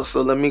bummed out.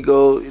 So let me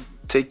go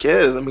take care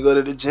of this. Let me go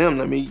to the gym.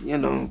 Let me, you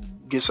know,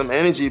 get some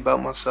energy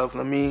about myself.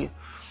 Let me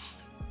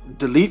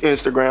delete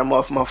Instagram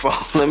off my phone.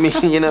 Let me,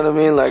 you know what I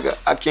mean? Like,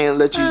 I can't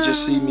let you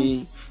just see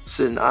me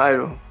sitting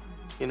idle.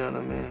 You know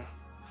what I mean?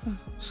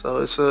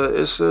 So it's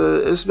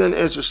been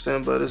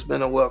interesting, but it's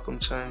been a welcome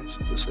change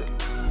to say.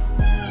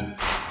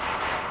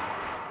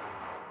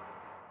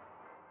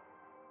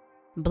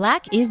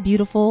 Black is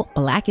beautiful,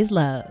 Black is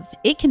love.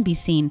 It can be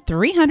seen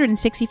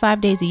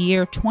 365 days a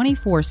year,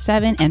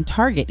 24/7, and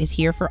Target is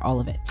here for all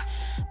of it.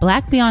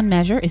 Black Beyond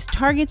Measure is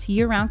Target's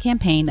year-round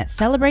campaign that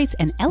celebrates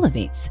and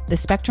elevates the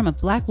spectrum of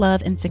Black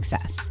love and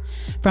success.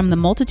 From the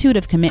multitude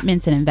of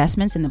commitments and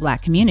investments in the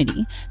Black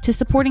community to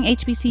supporting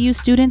HBCU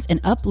students and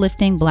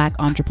uplifting Black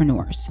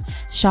entrepreneurs.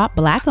 Shop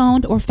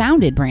Black-owned or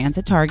founded brands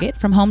at Target,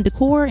 from home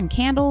decor and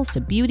candles to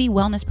beauty,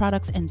 wellness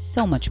products, and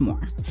so much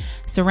more.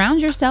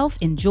 Surround yourself,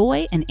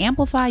 enjoy, and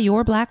amplify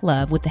your Black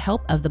love with the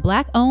help of the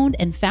Black-owned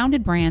and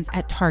founded brands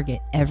at Target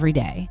every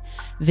day.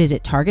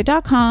 Visit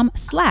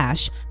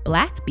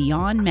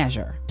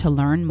target.com/BlackBeyondMeasure to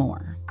learn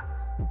more.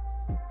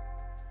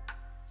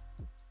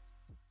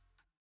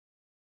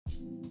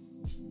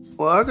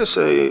 Well, I could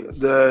say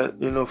that,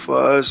 you know, for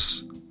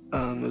us,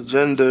 the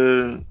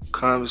gender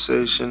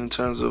conversation in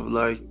terms of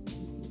like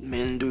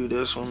men do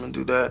this, women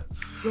do that.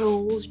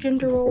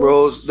 Gender roles.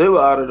 Roles, they were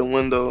out of the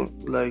window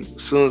like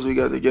as soon as we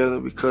got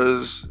together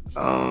because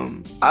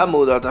I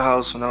moved out the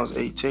house when I was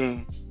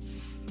 18.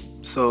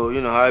 So, you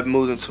know, I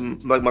moved into,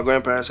 like my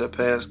grandparents had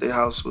passed, their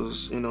house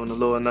was, you know, in the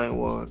lower Ninth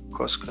Ward,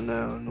 across the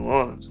canal in New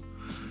Orleans.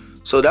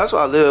 So that's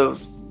where I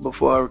lived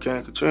before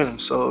Hurricane Katrina.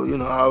 So, you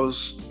know, I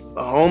was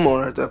a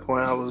homeowner at that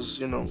point. I was,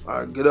 you know,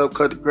 I get up,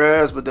 cut the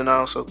grass, but then I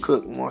also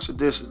cook and wash the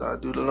dishes. I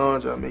do the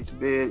laundry, I make the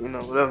bed, you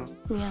know, whatever.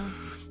 Yeah.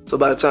 So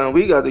by the time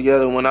we got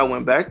together, when I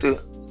went back to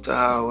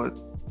Howard,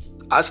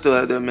 I still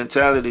had that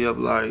mentality of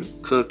like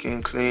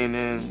cooking,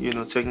 cleaning, you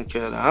know, taking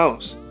care of the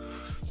house.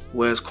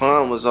 Whereas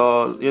Quan was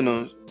all, you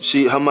know,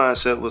 her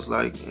mindset was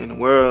like in the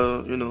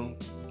world, you know,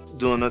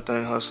 doing her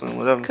thing, hustling,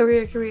 whatever.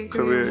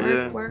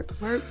 Career. Work.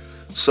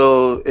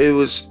 So it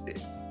was,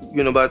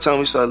 you know, by the time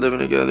we started living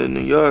together in New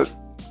York,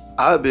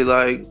 I'd be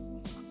like,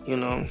 you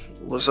know,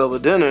 what's up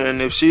with dinner?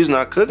 And if she's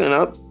not cooking,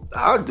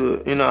 I'll do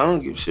it. You know, I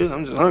don't give a shit.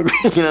 I'm just hungry.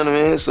 You know what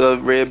I mean? So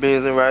red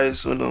beans and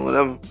rice, you know,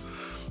 whatever.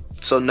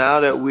 So now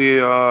that we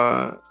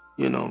are,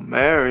 you know,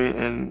 married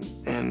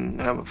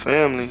and have a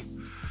family,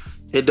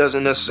 it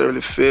doesn't necessarily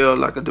feel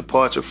like a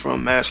departure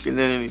from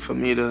masculinity for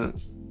me to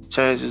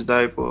change his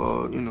diaper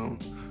or, you know,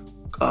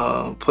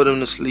 put him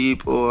to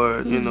sleep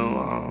or, you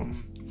know,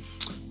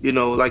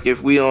 like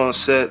if we on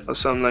set or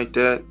something like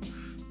that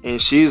and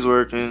she's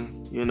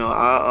working, you know,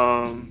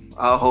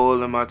 I'll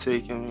hold him, I'll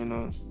take him, you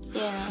know.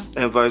 Yeah.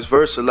 And vice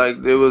versa.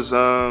 Like there was,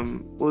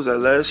 what was that,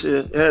 last year?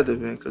 It had to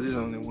have been, because he's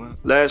only one.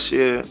 Last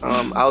year,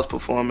 I was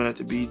performing at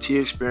the BET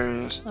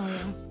Experience,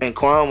 and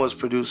Quan was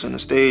producing the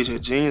stage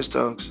at Genius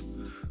Talks.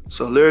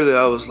 So literally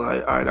I was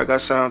like, all right, I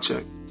got sound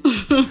check.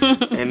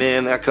 And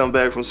then I come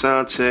back from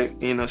sound check,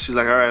 you know, she's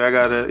like, all right, I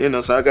gotta, you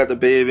know, so I got the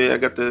baby, I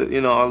got the, you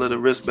know, all of the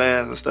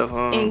wristbands and stuff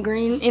on. In the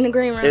green room.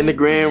 In the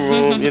green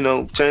room, you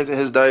know, changing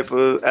his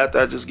diaper after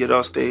I just get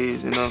off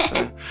stage, you know what I'm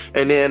saying?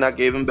 And then I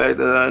gave him back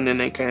to her, and then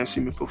they came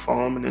see me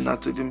perform, and then I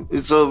took him.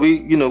 And so we,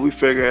 you know, we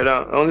figure it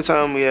out. The only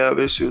time we have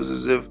issues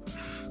is if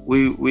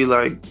we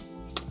like,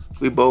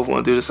 we both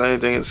want to do the same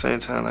thing at the same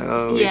time. Like,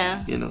 oh,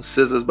 you know,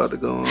 scissors about to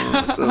go on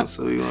or something,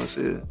 so we want to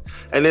see it.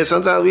 And then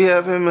sometimes we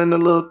have him in the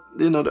little,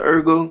 you know, the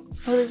ergo.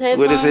 With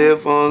his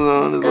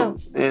headphones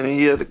on. And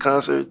he at the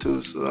concert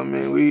too. So, I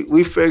mean,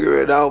 we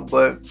figure it out,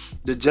 but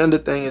the gender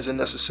thing isn't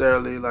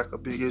necessarily like a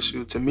big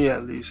issue, to me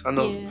at least. I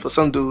know for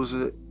some dudes,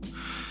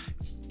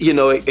 you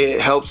know, it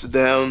helps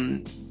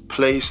them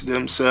place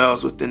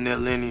themselves within their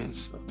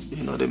lineage.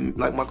 You know, they,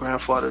 like my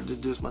grandfather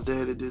did this, my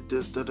daddy did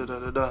this,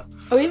 da-da-da-da-da.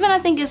 Or even I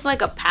think it's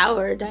like a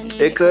power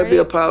dynamic. It could be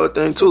a power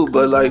thing too,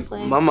 but like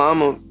my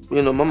mama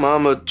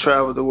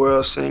traveled the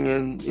world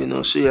singing. You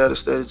know, she had a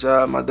steady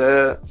job. My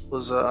dad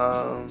was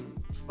a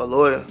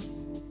lawyer,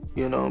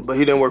 you know, but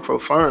he didn't work for a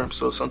firm.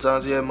 So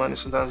sometimes he had money,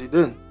 sometimes he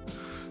didn't.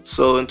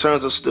 So in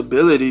terms of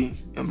stability,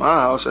 in my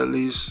house at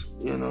least,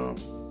 you know,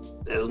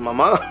 it was my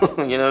mom.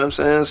 You know what I'm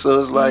saying? So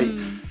it's like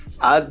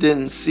I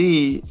didn't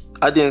see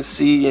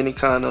any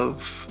kind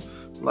of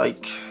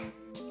like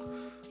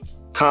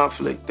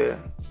conflict there.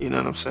 You know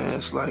what I'm saying?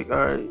 It's like,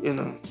 all right, you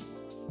know.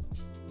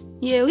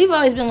 Yeah, we've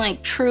always been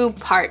like true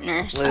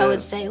partners, I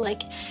would say.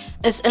 Like,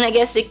 and I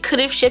guess it could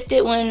have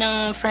shifted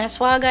when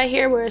Francois got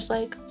here, where it's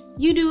like,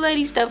 you do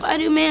lady stuff, I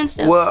do man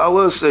stuff. Well, I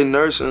will say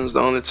nursing is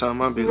the only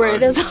time I'd be right,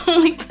 that's the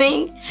only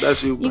thing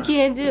that's you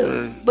can't do.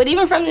 Yeah. But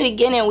even from the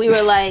beginning, we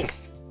were like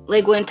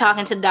when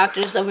talking to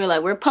doctors and stuff, we were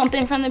like, we're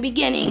pumping from the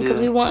beginning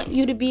because we want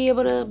you to be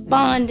able to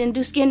bond and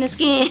do skin to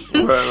skin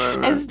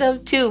and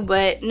stuff too.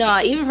 But no,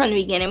 even from the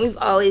beginning, we've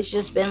always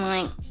just been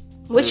like,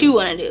 what you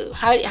want to do?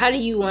 How do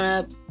you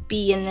want to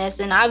be in this?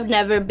 And I've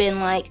never been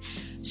like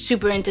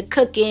super into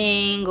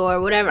cooking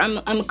or whatever. I'm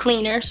a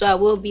cleaner, so I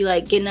will be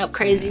like getting up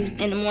crazy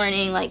in the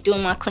morning, like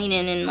doing my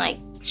cleaning and like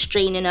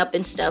straightening up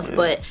and stuff.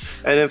 But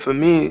and then for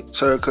me,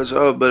 sorry to cut you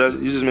off, but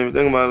you just made me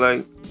think about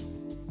like,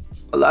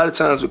 a lot of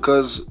times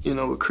because, you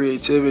know, with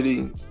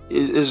creativity,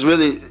 it's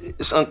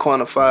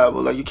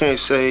unquantifiable. Like you can't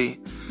say,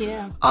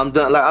 I'm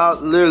done. Like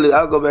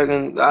I'll go back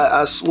and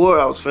I swore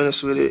I was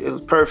finished with it. It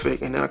was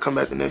perfect. And then I come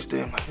back the next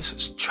day, I'm like, this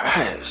is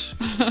trash.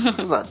 I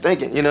was not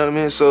thinking, you know what I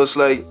mean? So it's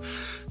like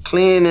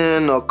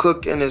cleaning or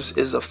cooking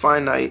is a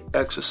finite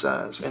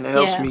exercise. And it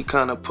helps me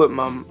kind of put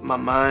my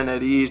mind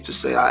at ease to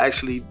say I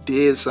actually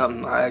did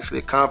something. I actually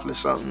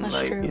accomplished something.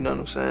 That's true. You know what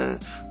I'm saying?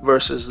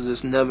 Versus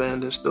this never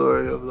ending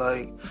story of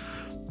like,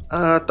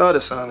 I thought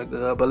it sounded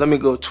good, but let me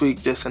go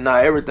tweak this, and now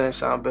everything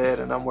sounds bad,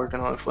 and I'm working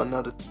on it for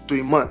another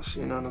 3 months,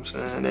 you know what I'm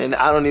saying? And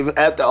I don't even,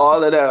 after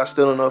all of that, I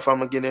still don't know if I'm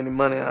going to get any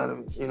money out of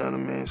it, you know what I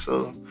mean?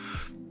 So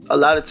a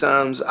lot of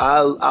times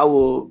I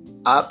will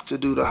opt to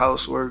do the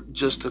housework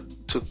just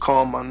to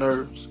calm my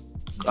nerves.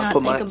 Not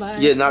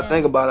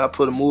think about it. I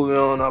put a movie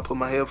on, I put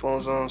my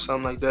headphones on,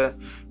 something like that.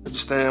 I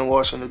just stand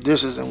washing the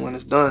dishes, and when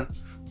it's done,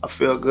 I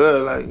feel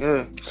good, like,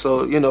 yeah.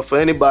 So, you know, for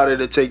anybody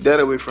to take that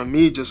away from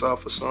me just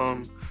off of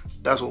some...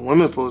 That's what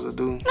women supposed to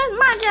do. That's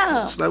my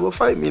job. It's like, well,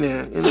 fight me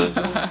then. You know what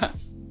I'm saying?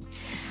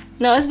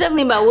 No, it's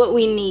definitely about what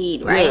we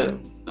need, right? Yeah.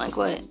 Like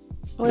what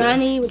I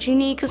need, what you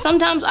need. Because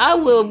sometimes I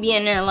will be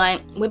in there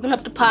like whipping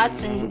up the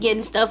pots and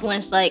getting stuff when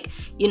it's like,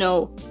 you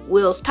know,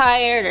 Will's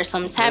tired or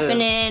something's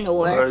happening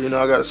or you know,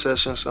 I got a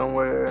session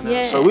somewhere.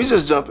 And so we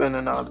just jump in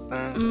and out of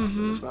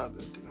things. It's not a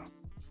big deal.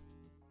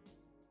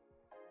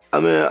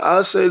 I mean,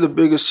 I'd say the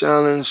biggest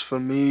challenge for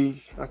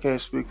me, I can't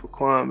speak for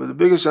Quan, but the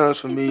biggest challenge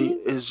for me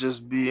is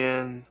just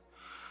being...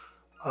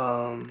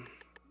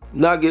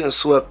 not getting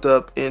swept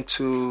up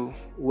into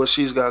what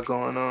she's got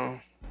going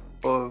on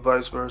or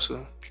vice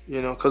versa,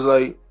 you know, because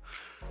like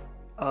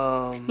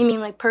you mean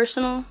like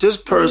personal,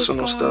 just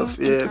personal stuff,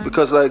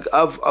 because like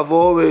I've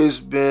always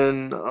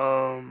been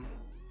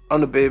I'm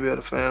the baby of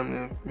the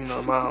family, you know,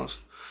 in my house,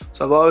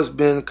 so I've always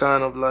been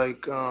kind of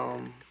like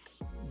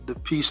the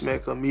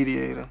peacemaker,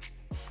 mediator,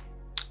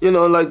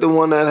 like the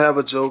one that have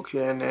a joke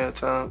here and there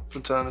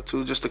from time to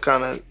time, just to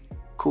kind of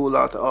cool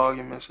out the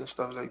arguments and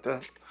stuff like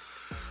that.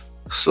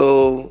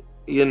 So,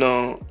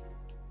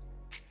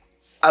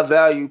 I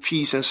value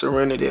peace and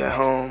serenity at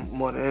home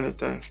more than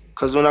anything.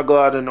 Because when I go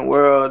out in the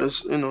world,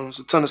 it's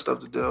a ton of stuff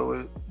to deal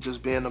with.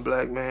 Just being a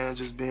black man,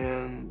 just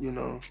being, in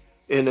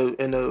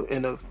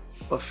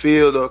a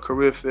field or a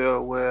career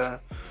field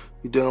where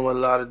you're dealing with a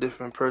lot of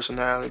different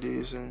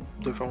personalities and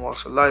different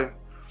walks of life.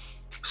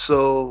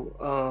 So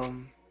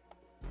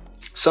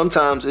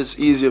sometimes it's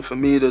easier for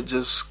me to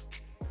just,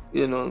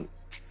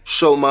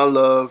 show my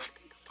love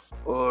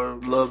or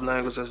love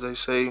language, as they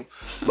say,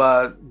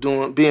 by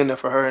being there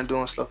for her and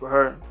doing stuff for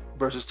her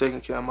versus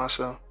taking care of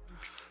myself.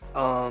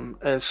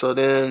 And so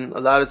then a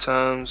lot of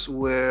times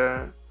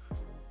where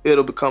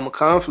it'll become a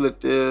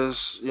conflict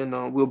is,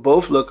 we'll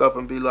both look up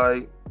and be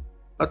like,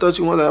 I thought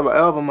you wanted to have an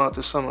album out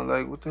this summer.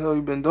 Like, what the hell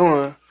you been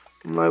doing?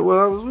 I'm like, well,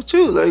 I was with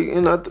you. Like,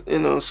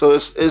 so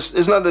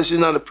it's not that she's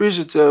not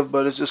appreciative,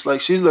 but it's just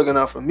like she's looking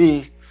out for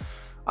me.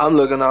 I'm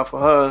looking out for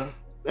her.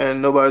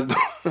 And nobody's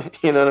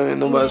doing, what I mean?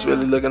 Nobody's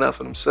really looking out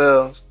for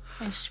themselves.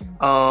 That's true.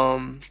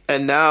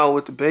 And now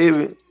with the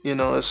baby,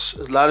 it's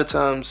a lot of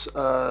times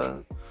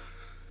I'll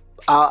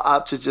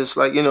opt to just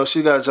like,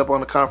 she got to jump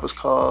on a conference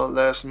call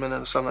last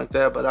minute or something like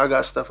that, but I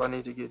got stuff I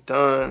need to get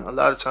done. A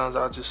lot of times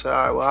I'll just say, all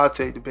right, well, I'll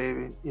take the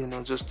baby,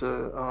 just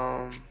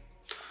to,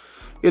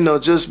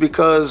 just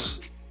because,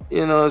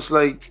 it's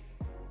like,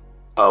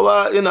 oh,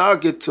 well, I'll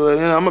get to it.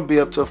 I'm gonna be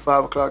up till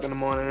 5 o'clock in the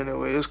morning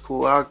anyway. It's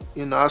cool.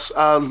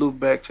 I'll loop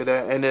back to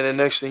that, and then the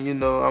next thing you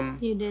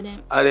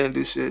didn't. I didn't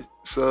do shit.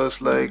 So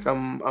it's like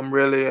I'm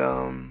really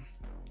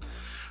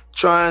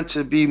trying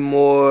to be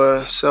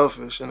more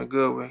selfish in a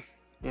good way.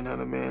 You know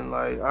what I mean?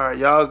 Like, all right,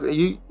 y'all,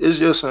 it's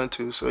your son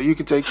too, so you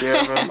can take care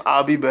of him.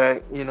 I'll be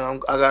back. I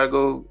gotta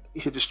go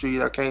hit the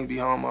street. I can't be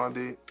home all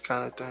day,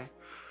 kind of thing.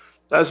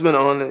 That's been the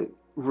only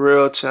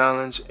real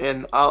challenge,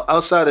 and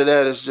outside of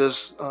that, it's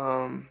just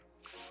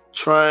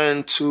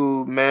trying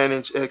to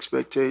manage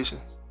expectations,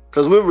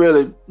 because we're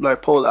really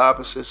like polar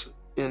opposites,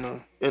 in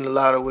a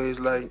lot of ways.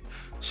 Like,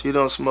 she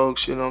don't smoke,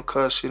 she don't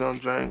cuss, she don't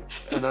drink,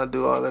 and I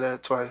do all of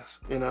that twice.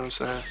 You know what I'm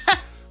saying?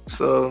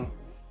 So,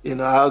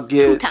 I'll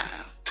get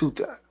two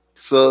times.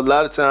 So a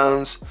lot of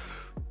times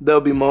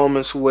there'll be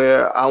moments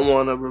where I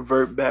want to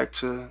revert back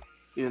to,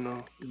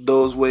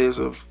 those ways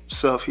of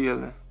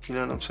self-healing. You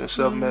know what I'm saying?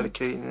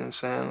 Self-medicating and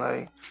saying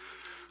like,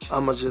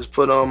 I'm going to just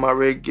put on my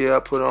rig gear, I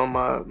put on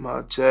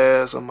my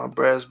jazz or my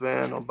brass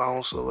band or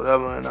bounce or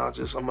whatever, and I'm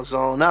going to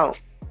zone out.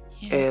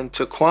 Yeah. And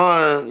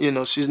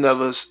Taquan, she's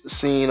never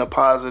seen a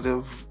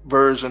positive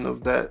version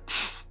of that.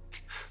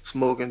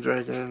 Smoking,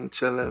 drinking,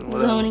 chilling,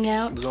 whatever.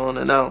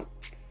 Zoning out.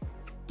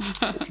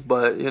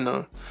 But,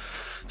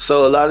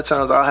 so a lot of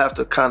times I'll have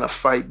to kind of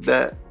fight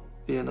that,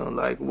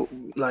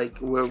 like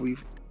where we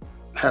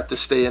have to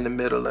stay in the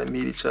middle, like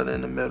meet each other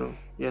in the middle,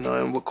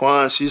 and with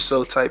Quan, she's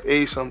so type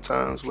A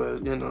sometimes where,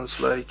 it's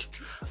like,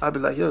 I'll be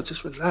like, yo,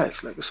 just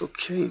relax, like, it's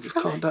okay, just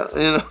calm down,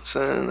 you know what I'm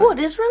saying? Like,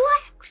 just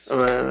relax.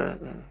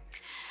 Right.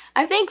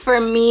 I think for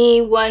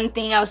me, one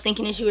thing I was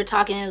thinking as you were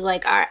talking is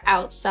like our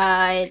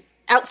outside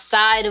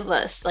of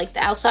us, like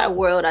the outside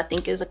world, I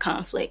think is a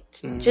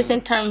conflict. Mm-hmm. Just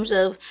in terms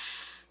of,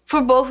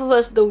 for both of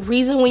us, the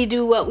reason we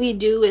do what we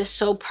do is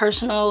so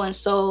personal and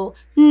so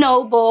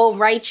noble,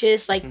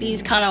 righteous, like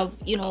these kind of,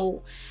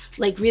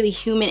 like really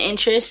human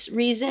interest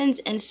reasons.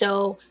 And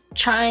so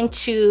trying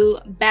to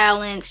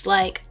balance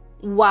like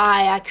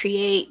why I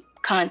create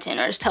content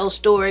or tell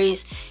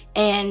stories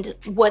and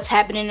what's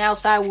happening in the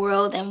outside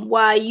world and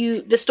why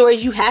the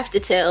stories you have to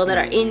tell that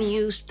are in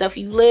you, stuff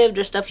you lived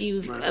or stuff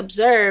you've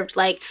observed,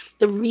 like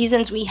the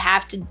reasons we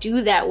have to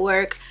do that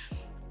work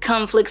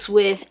conflicts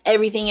with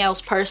everything else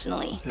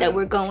personally that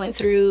we're going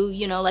through.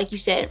 Like you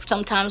said,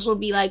 sometimes we'll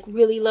be like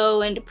really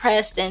low and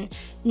depressed and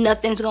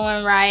nothing's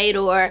going right,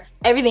 or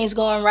everything's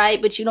going right,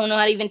 but you don't know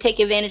how to even take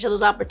advantage of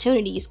those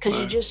opportunities because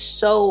you're just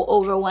so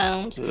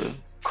overwhelmed. Of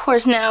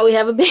course, now we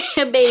have a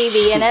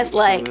baby, and that's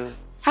like,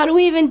 how do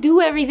we even do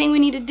everything we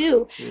need to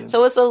do?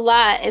 So it's a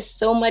lot. It's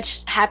so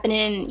much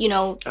happening,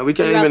 and we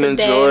can't even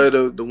enjoy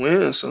the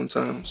win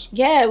sometimes.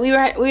 Yeah, we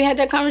had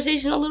that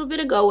conversation a little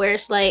bit ago where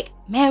it's like,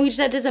 man, we just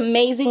had this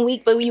amazing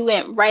week, but we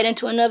went right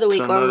into another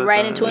week or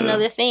right into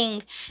another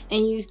thing,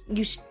 and you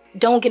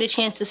don't get a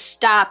chance to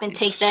stop and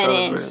take that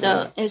in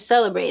and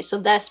celebrate. So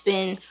that's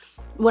been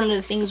one of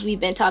the things we've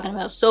been talking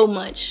about so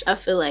much. I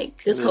feel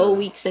like this whole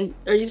week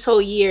or this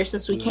whole year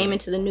since we came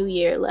into the new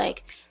year,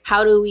 like,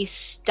 how do we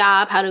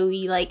stop? How do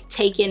we like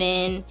take it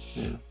in?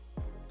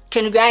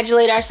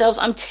 Congratulate ourselves.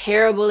 I'm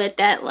terrible at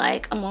that.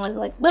 Like, I'm always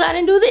like, but I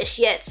didn't do this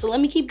yet, so let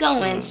me keep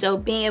going. So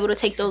being able to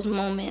take those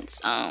moments,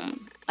 I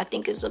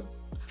think is a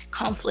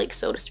conflict,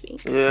 so to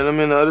speak. Yeah, and I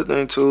mean, the other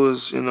thing too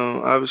is,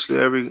 obviously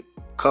every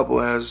couple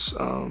has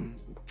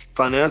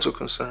financial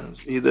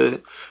concerns.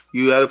 Either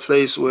you at a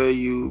place where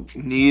you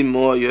need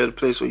more, you're at a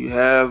place where you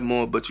have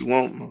more, but you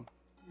want more.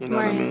 You know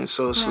what I mean?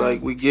 So it's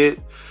like we get,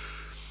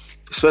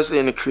 especially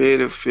in the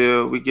creative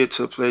field, we get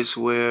to a place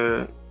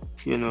where,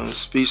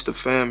 it's feast or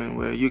famine,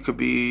 where you could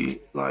be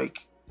like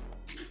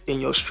in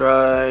your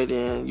stride,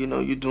 and you know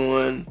you're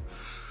doing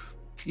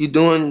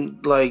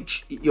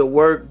like your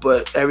work,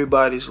 but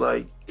everybody's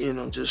like, you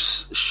know,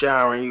 just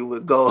showering you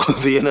with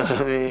gold. You know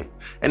what I mean?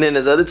 And then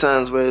there's other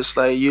times where it's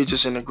like you're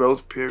just in a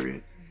growth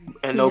period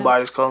and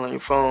nobody's calling your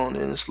phone,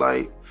 and it's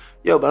like,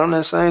 yo, but I'm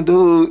that same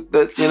dude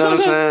that, you know what I'm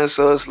saying?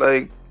 So it's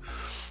like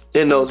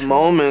in those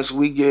moments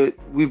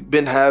we've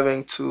been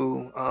having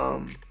to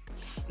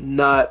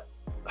not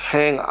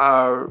hang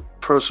our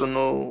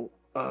personal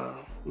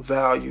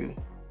value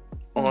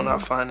on our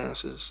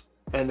finances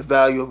and the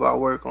value of our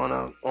work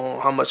on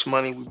how much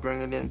money we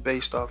bringing in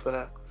based off of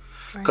that.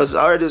 Because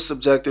art is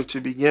subjective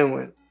to begin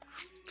with.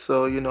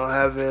 So, you know,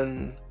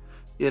 having,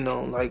 you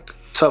know, like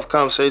tough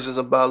conversations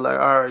about like,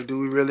 all right, do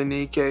we really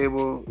need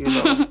cable? You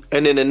know,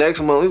 and then the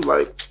next month we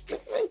like,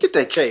 man, get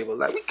that cable.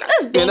 Like, we got,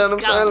 you know what I'm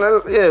saying?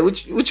 Like, yeah,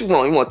 what you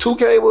want? You want 2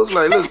 cables?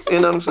 Like, let's,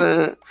 you know what I'm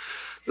saying?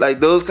 Like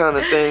those kind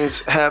of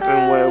things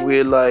happen where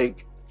we're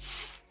like,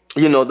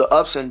 you know, the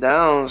ups and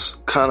downs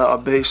kind of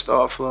are based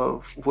off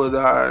of what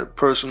our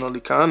personal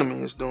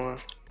economy is doing.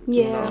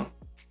 Yeah. You know?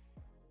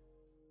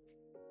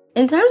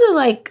 In terms of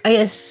like, I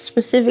guess,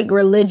 specific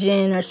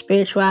religion or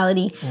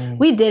spirituality,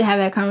 we did have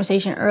that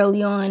conversation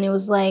early on. It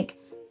was like,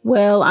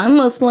 well, I'm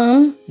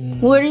Muslim.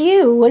 What are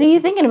you? What are you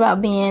thinking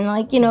about being?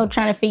 Like, you know,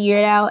 trying to figure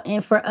it out.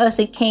 And for us,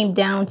 it came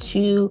down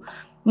to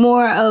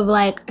more of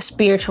like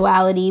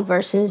spirituality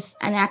versus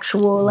an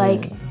actual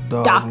like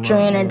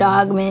doctrine or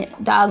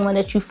dogma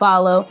that you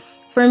follow.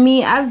 For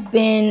me,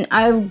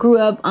 I grew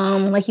up,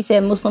 like you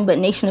said, Muslim, but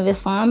Nation of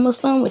Islam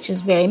Muslim, which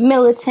is very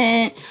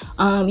militant.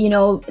 You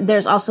know,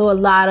 there's also a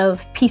lot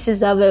of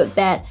pieces of it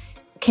that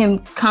can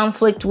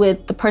conflict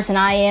with the person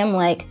I am,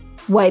 like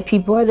white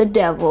people are the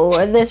devil,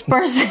 or this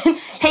person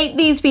hate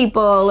these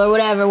people, or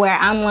whatever, where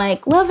I'm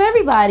like, love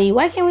everybody.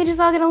 Why can't we just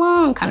all get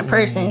along kind of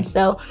person?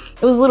 So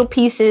it was little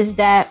pieces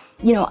that,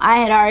 you know, I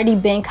had already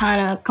been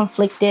kind of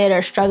conflicted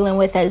or struggling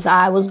with as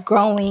I was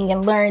growing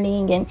and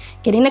learning and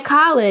getting to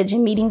college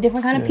and meeting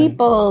different kind of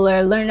people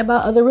or learning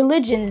about other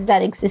religions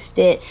that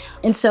existed.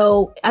 And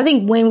so I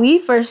think when we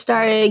first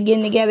started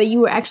getting together,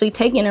 you were actually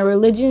taking a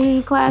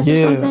religion class or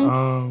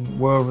something?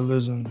 World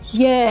religions.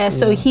 Yeah,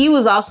 so he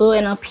was also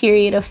in a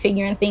period of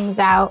figuring things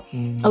out.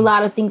 A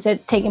lot of things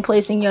had taken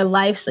place in your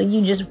life, so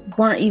you just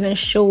weren't even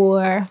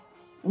sure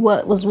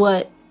what was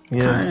what.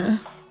 Yeah.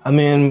 I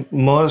mean,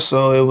 more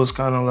so it was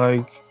kind of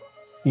like,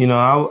 you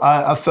know,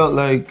 I felt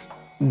like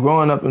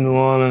growing up in New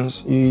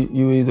Orleans, you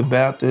were either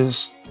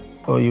Baptist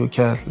or you were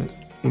Catholic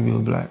if you were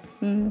black.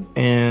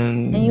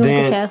 And you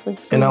went to Catholic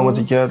school. And I went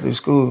to Catholic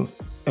school.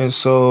 And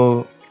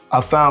so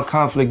I found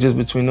conflict just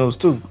between those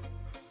two.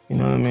 You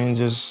know what I mean?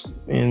 Just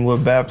in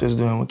what Baptists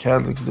do and what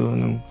Catholics do.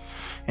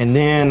 And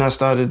then I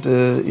started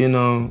to, you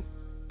know,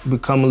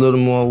 become a little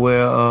more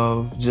aware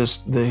of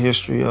just the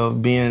history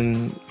of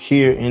being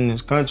here in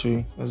this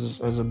country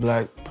as a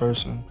black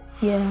person.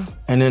 Yeah.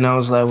 And then I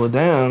was like, well,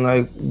 damn,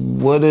 like,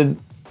 what did,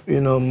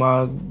 you know,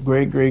 my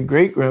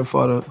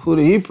great-great-great-grandfather, who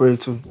did he pray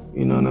to?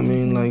 You know what I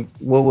mean? Like,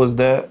 what was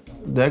that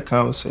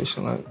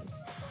conversation like?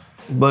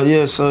 But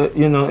yeah, so,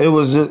 you know, it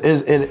was just,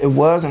 it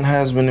was and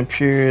has been a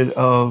period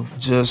of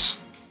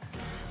just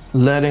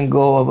letting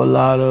go of a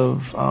lot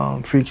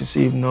of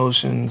preconceived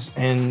notions,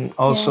 and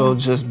also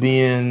just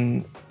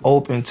being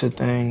open to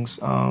things,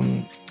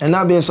 and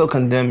not being so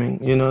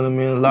condemning, you know what I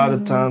mean? A lot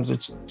of times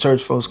the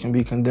church folks can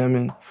be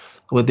condemning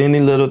with any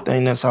little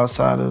thing that's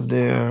outside of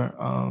their,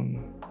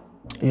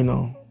 you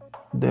know,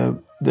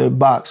 their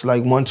box.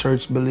 Like one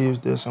church believes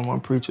this and one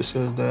preacher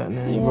says that, and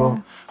then you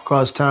go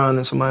across town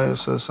and somebody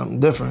else says something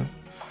different.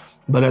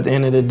 But at the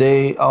end of the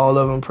day, all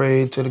of them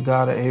prayed to the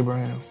God of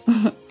Abraham.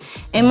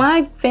 In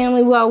my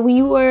family, while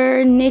we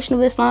were Nation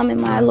of Islam, in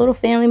my little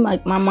family,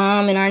 like my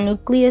mom and our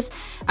nucleus,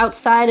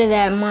 outside of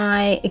that,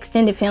 my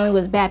extended family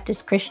was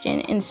Baptist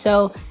Christian. And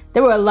so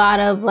there were a lot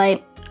of,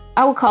 like,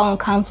 I would call them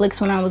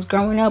conflicts when I was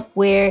growing up,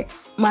 where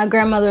my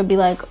grandmother would be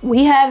like,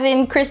 we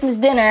having Christmas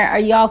dinner, are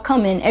y'all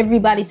coming?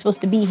 Everybody's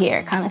supposed to be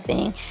here, kind of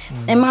thing.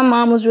 And my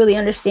mom was really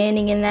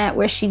understanding in that,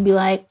 where she'd be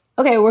like,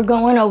 okay, we're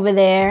going over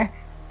there,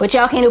 but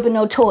y'all can't open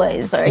no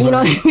toys, or, you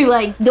know,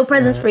 like, no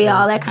presents for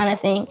y'all, that kind of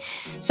thing.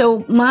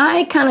 So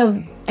my kind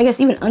of, I guess,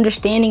 even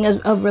understanding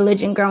of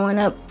religion growing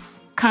up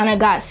kind of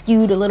got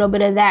skewed a little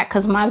bit of that,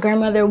 because my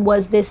grandmother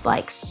was this,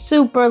 like,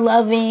 super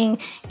loving,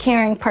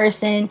 caring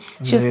person.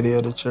 She was lady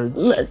of the church.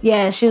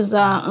 Yeah, she was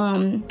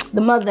the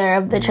mother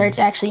of the church,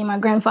 actually. My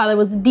grandfather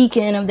was the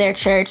deacon of their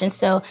church, and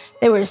so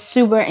they were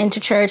super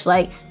into church.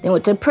 Like, they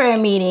went to prayer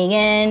meeting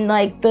and,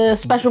 like, the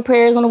special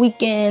prayers on the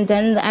weekends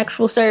and the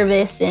actual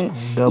service and,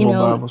 double, you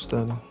know, Bible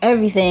study.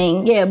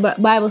 Everything. Yeah,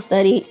 Bible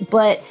study.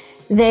 But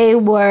they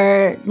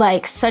were,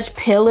 like, such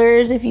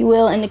pillars, if you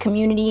will, in the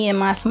community in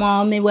my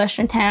small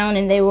Midwestern town,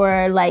 and they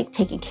were, like,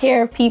 taking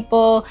care of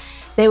people.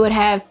 They would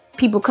have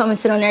people come and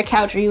sit on their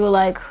couch where you were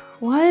like,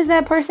 why is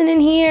that person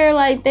in here?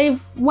 Like,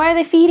 why are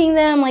they feeding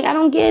them? Like, I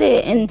don't get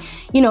it. And,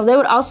 you know, they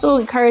would also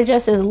encourage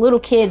us as little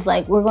kids,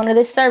 like, we're going to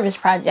this service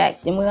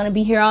project and we're going to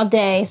be here all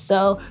day,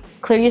 so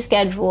clear your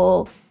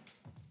schedule.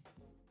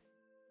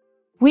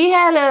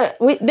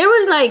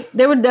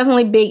 there were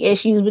definitely big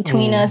issues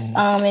between us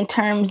in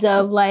terms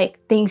of like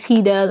things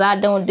he does, I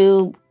don't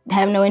do,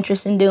 have no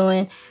interest in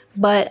doing.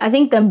 But I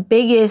think the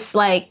biggest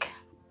like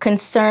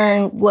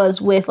concern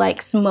was with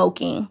like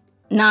smoking,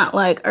 not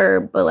like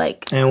herb, but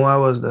like. And why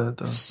was that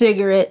though?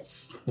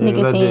 Cigarettes,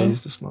 nicotine. I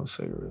used to smoke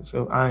cigarettes,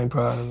 so I ain't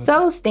proud of it.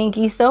 So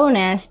stinky, so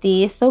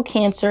nasty, so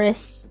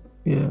cancerous.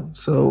 Yeah.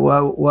 So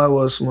why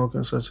was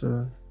smoking such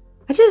a?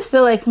 I just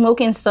feel like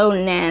smoking's so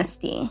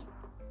nasty.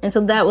 And so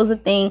that was the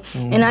thing.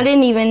 And I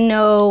didn't even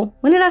know,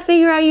 when did I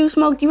figure out you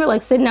smoked? You were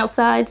like sitting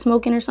outside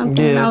smoking or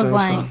something? Yeah, and I was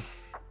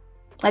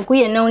like we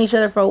had known each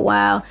other for a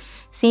while,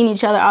 seen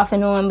each other off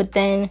and on, but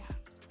then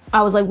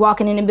I was like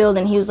walking in the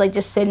building, he was like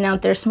just sitting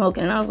out there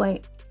smoking. And I was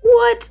like,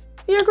 what?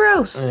 You're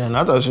gross. Yeah, and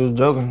I thought she was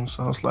joking.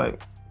 So I was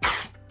like,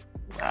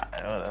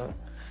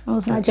 I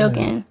was not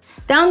joking.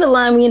 Down the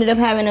line, we ended up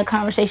having a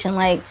conversation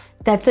like,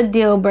 that's a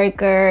deal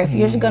breaker. If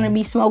you're gonna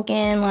be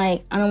smoking,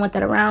 like, I don't want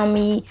that around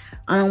me.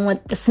 I don't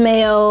want the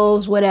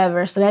smells,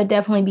 whatever. So that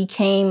definitely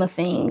became a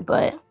thing.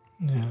 But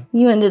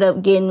you ended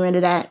up getting rid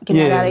of that,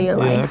 getting that out of your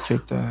life. Yeah, I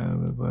kicked that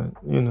habit.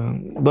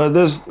 But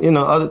there's,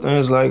 other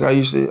things like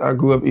I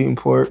grew up eating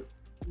pork.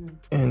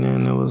 And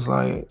then it was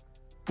like,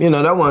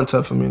 that wasn't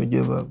tough for me to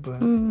give up.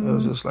 But it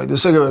was just like, the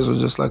cigarettes was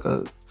just like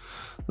a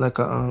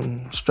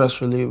stress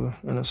reliever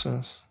in a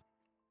sense.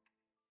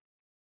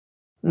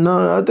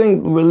 No, I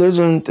think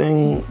religion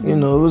thing, it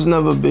was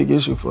never a big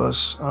issue for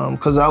us.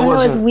 Cause I wasn't.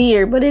 I know it's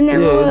weird, but it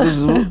never was.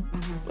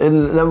 It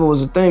never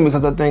was a thing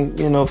because I think,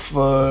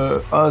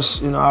 for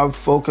us, our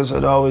focus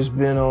had always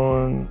been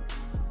on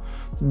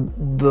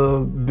the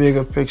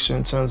bigger picture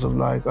in terms of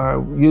like, all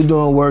right, you're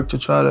doing work to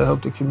try to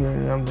help the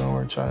community. I'm doing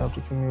work to try to help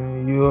the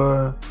community.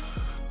 You're,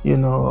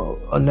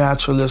 a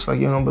naturalist, like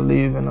you don't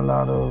believe in a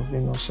lot of,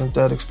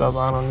 synthetic stuff.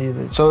 I don't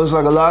either. So it's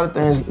like a lot of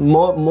things,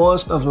 more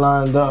stuff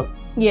lined up.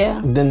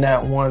 Yeah. Than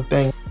that one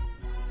thing.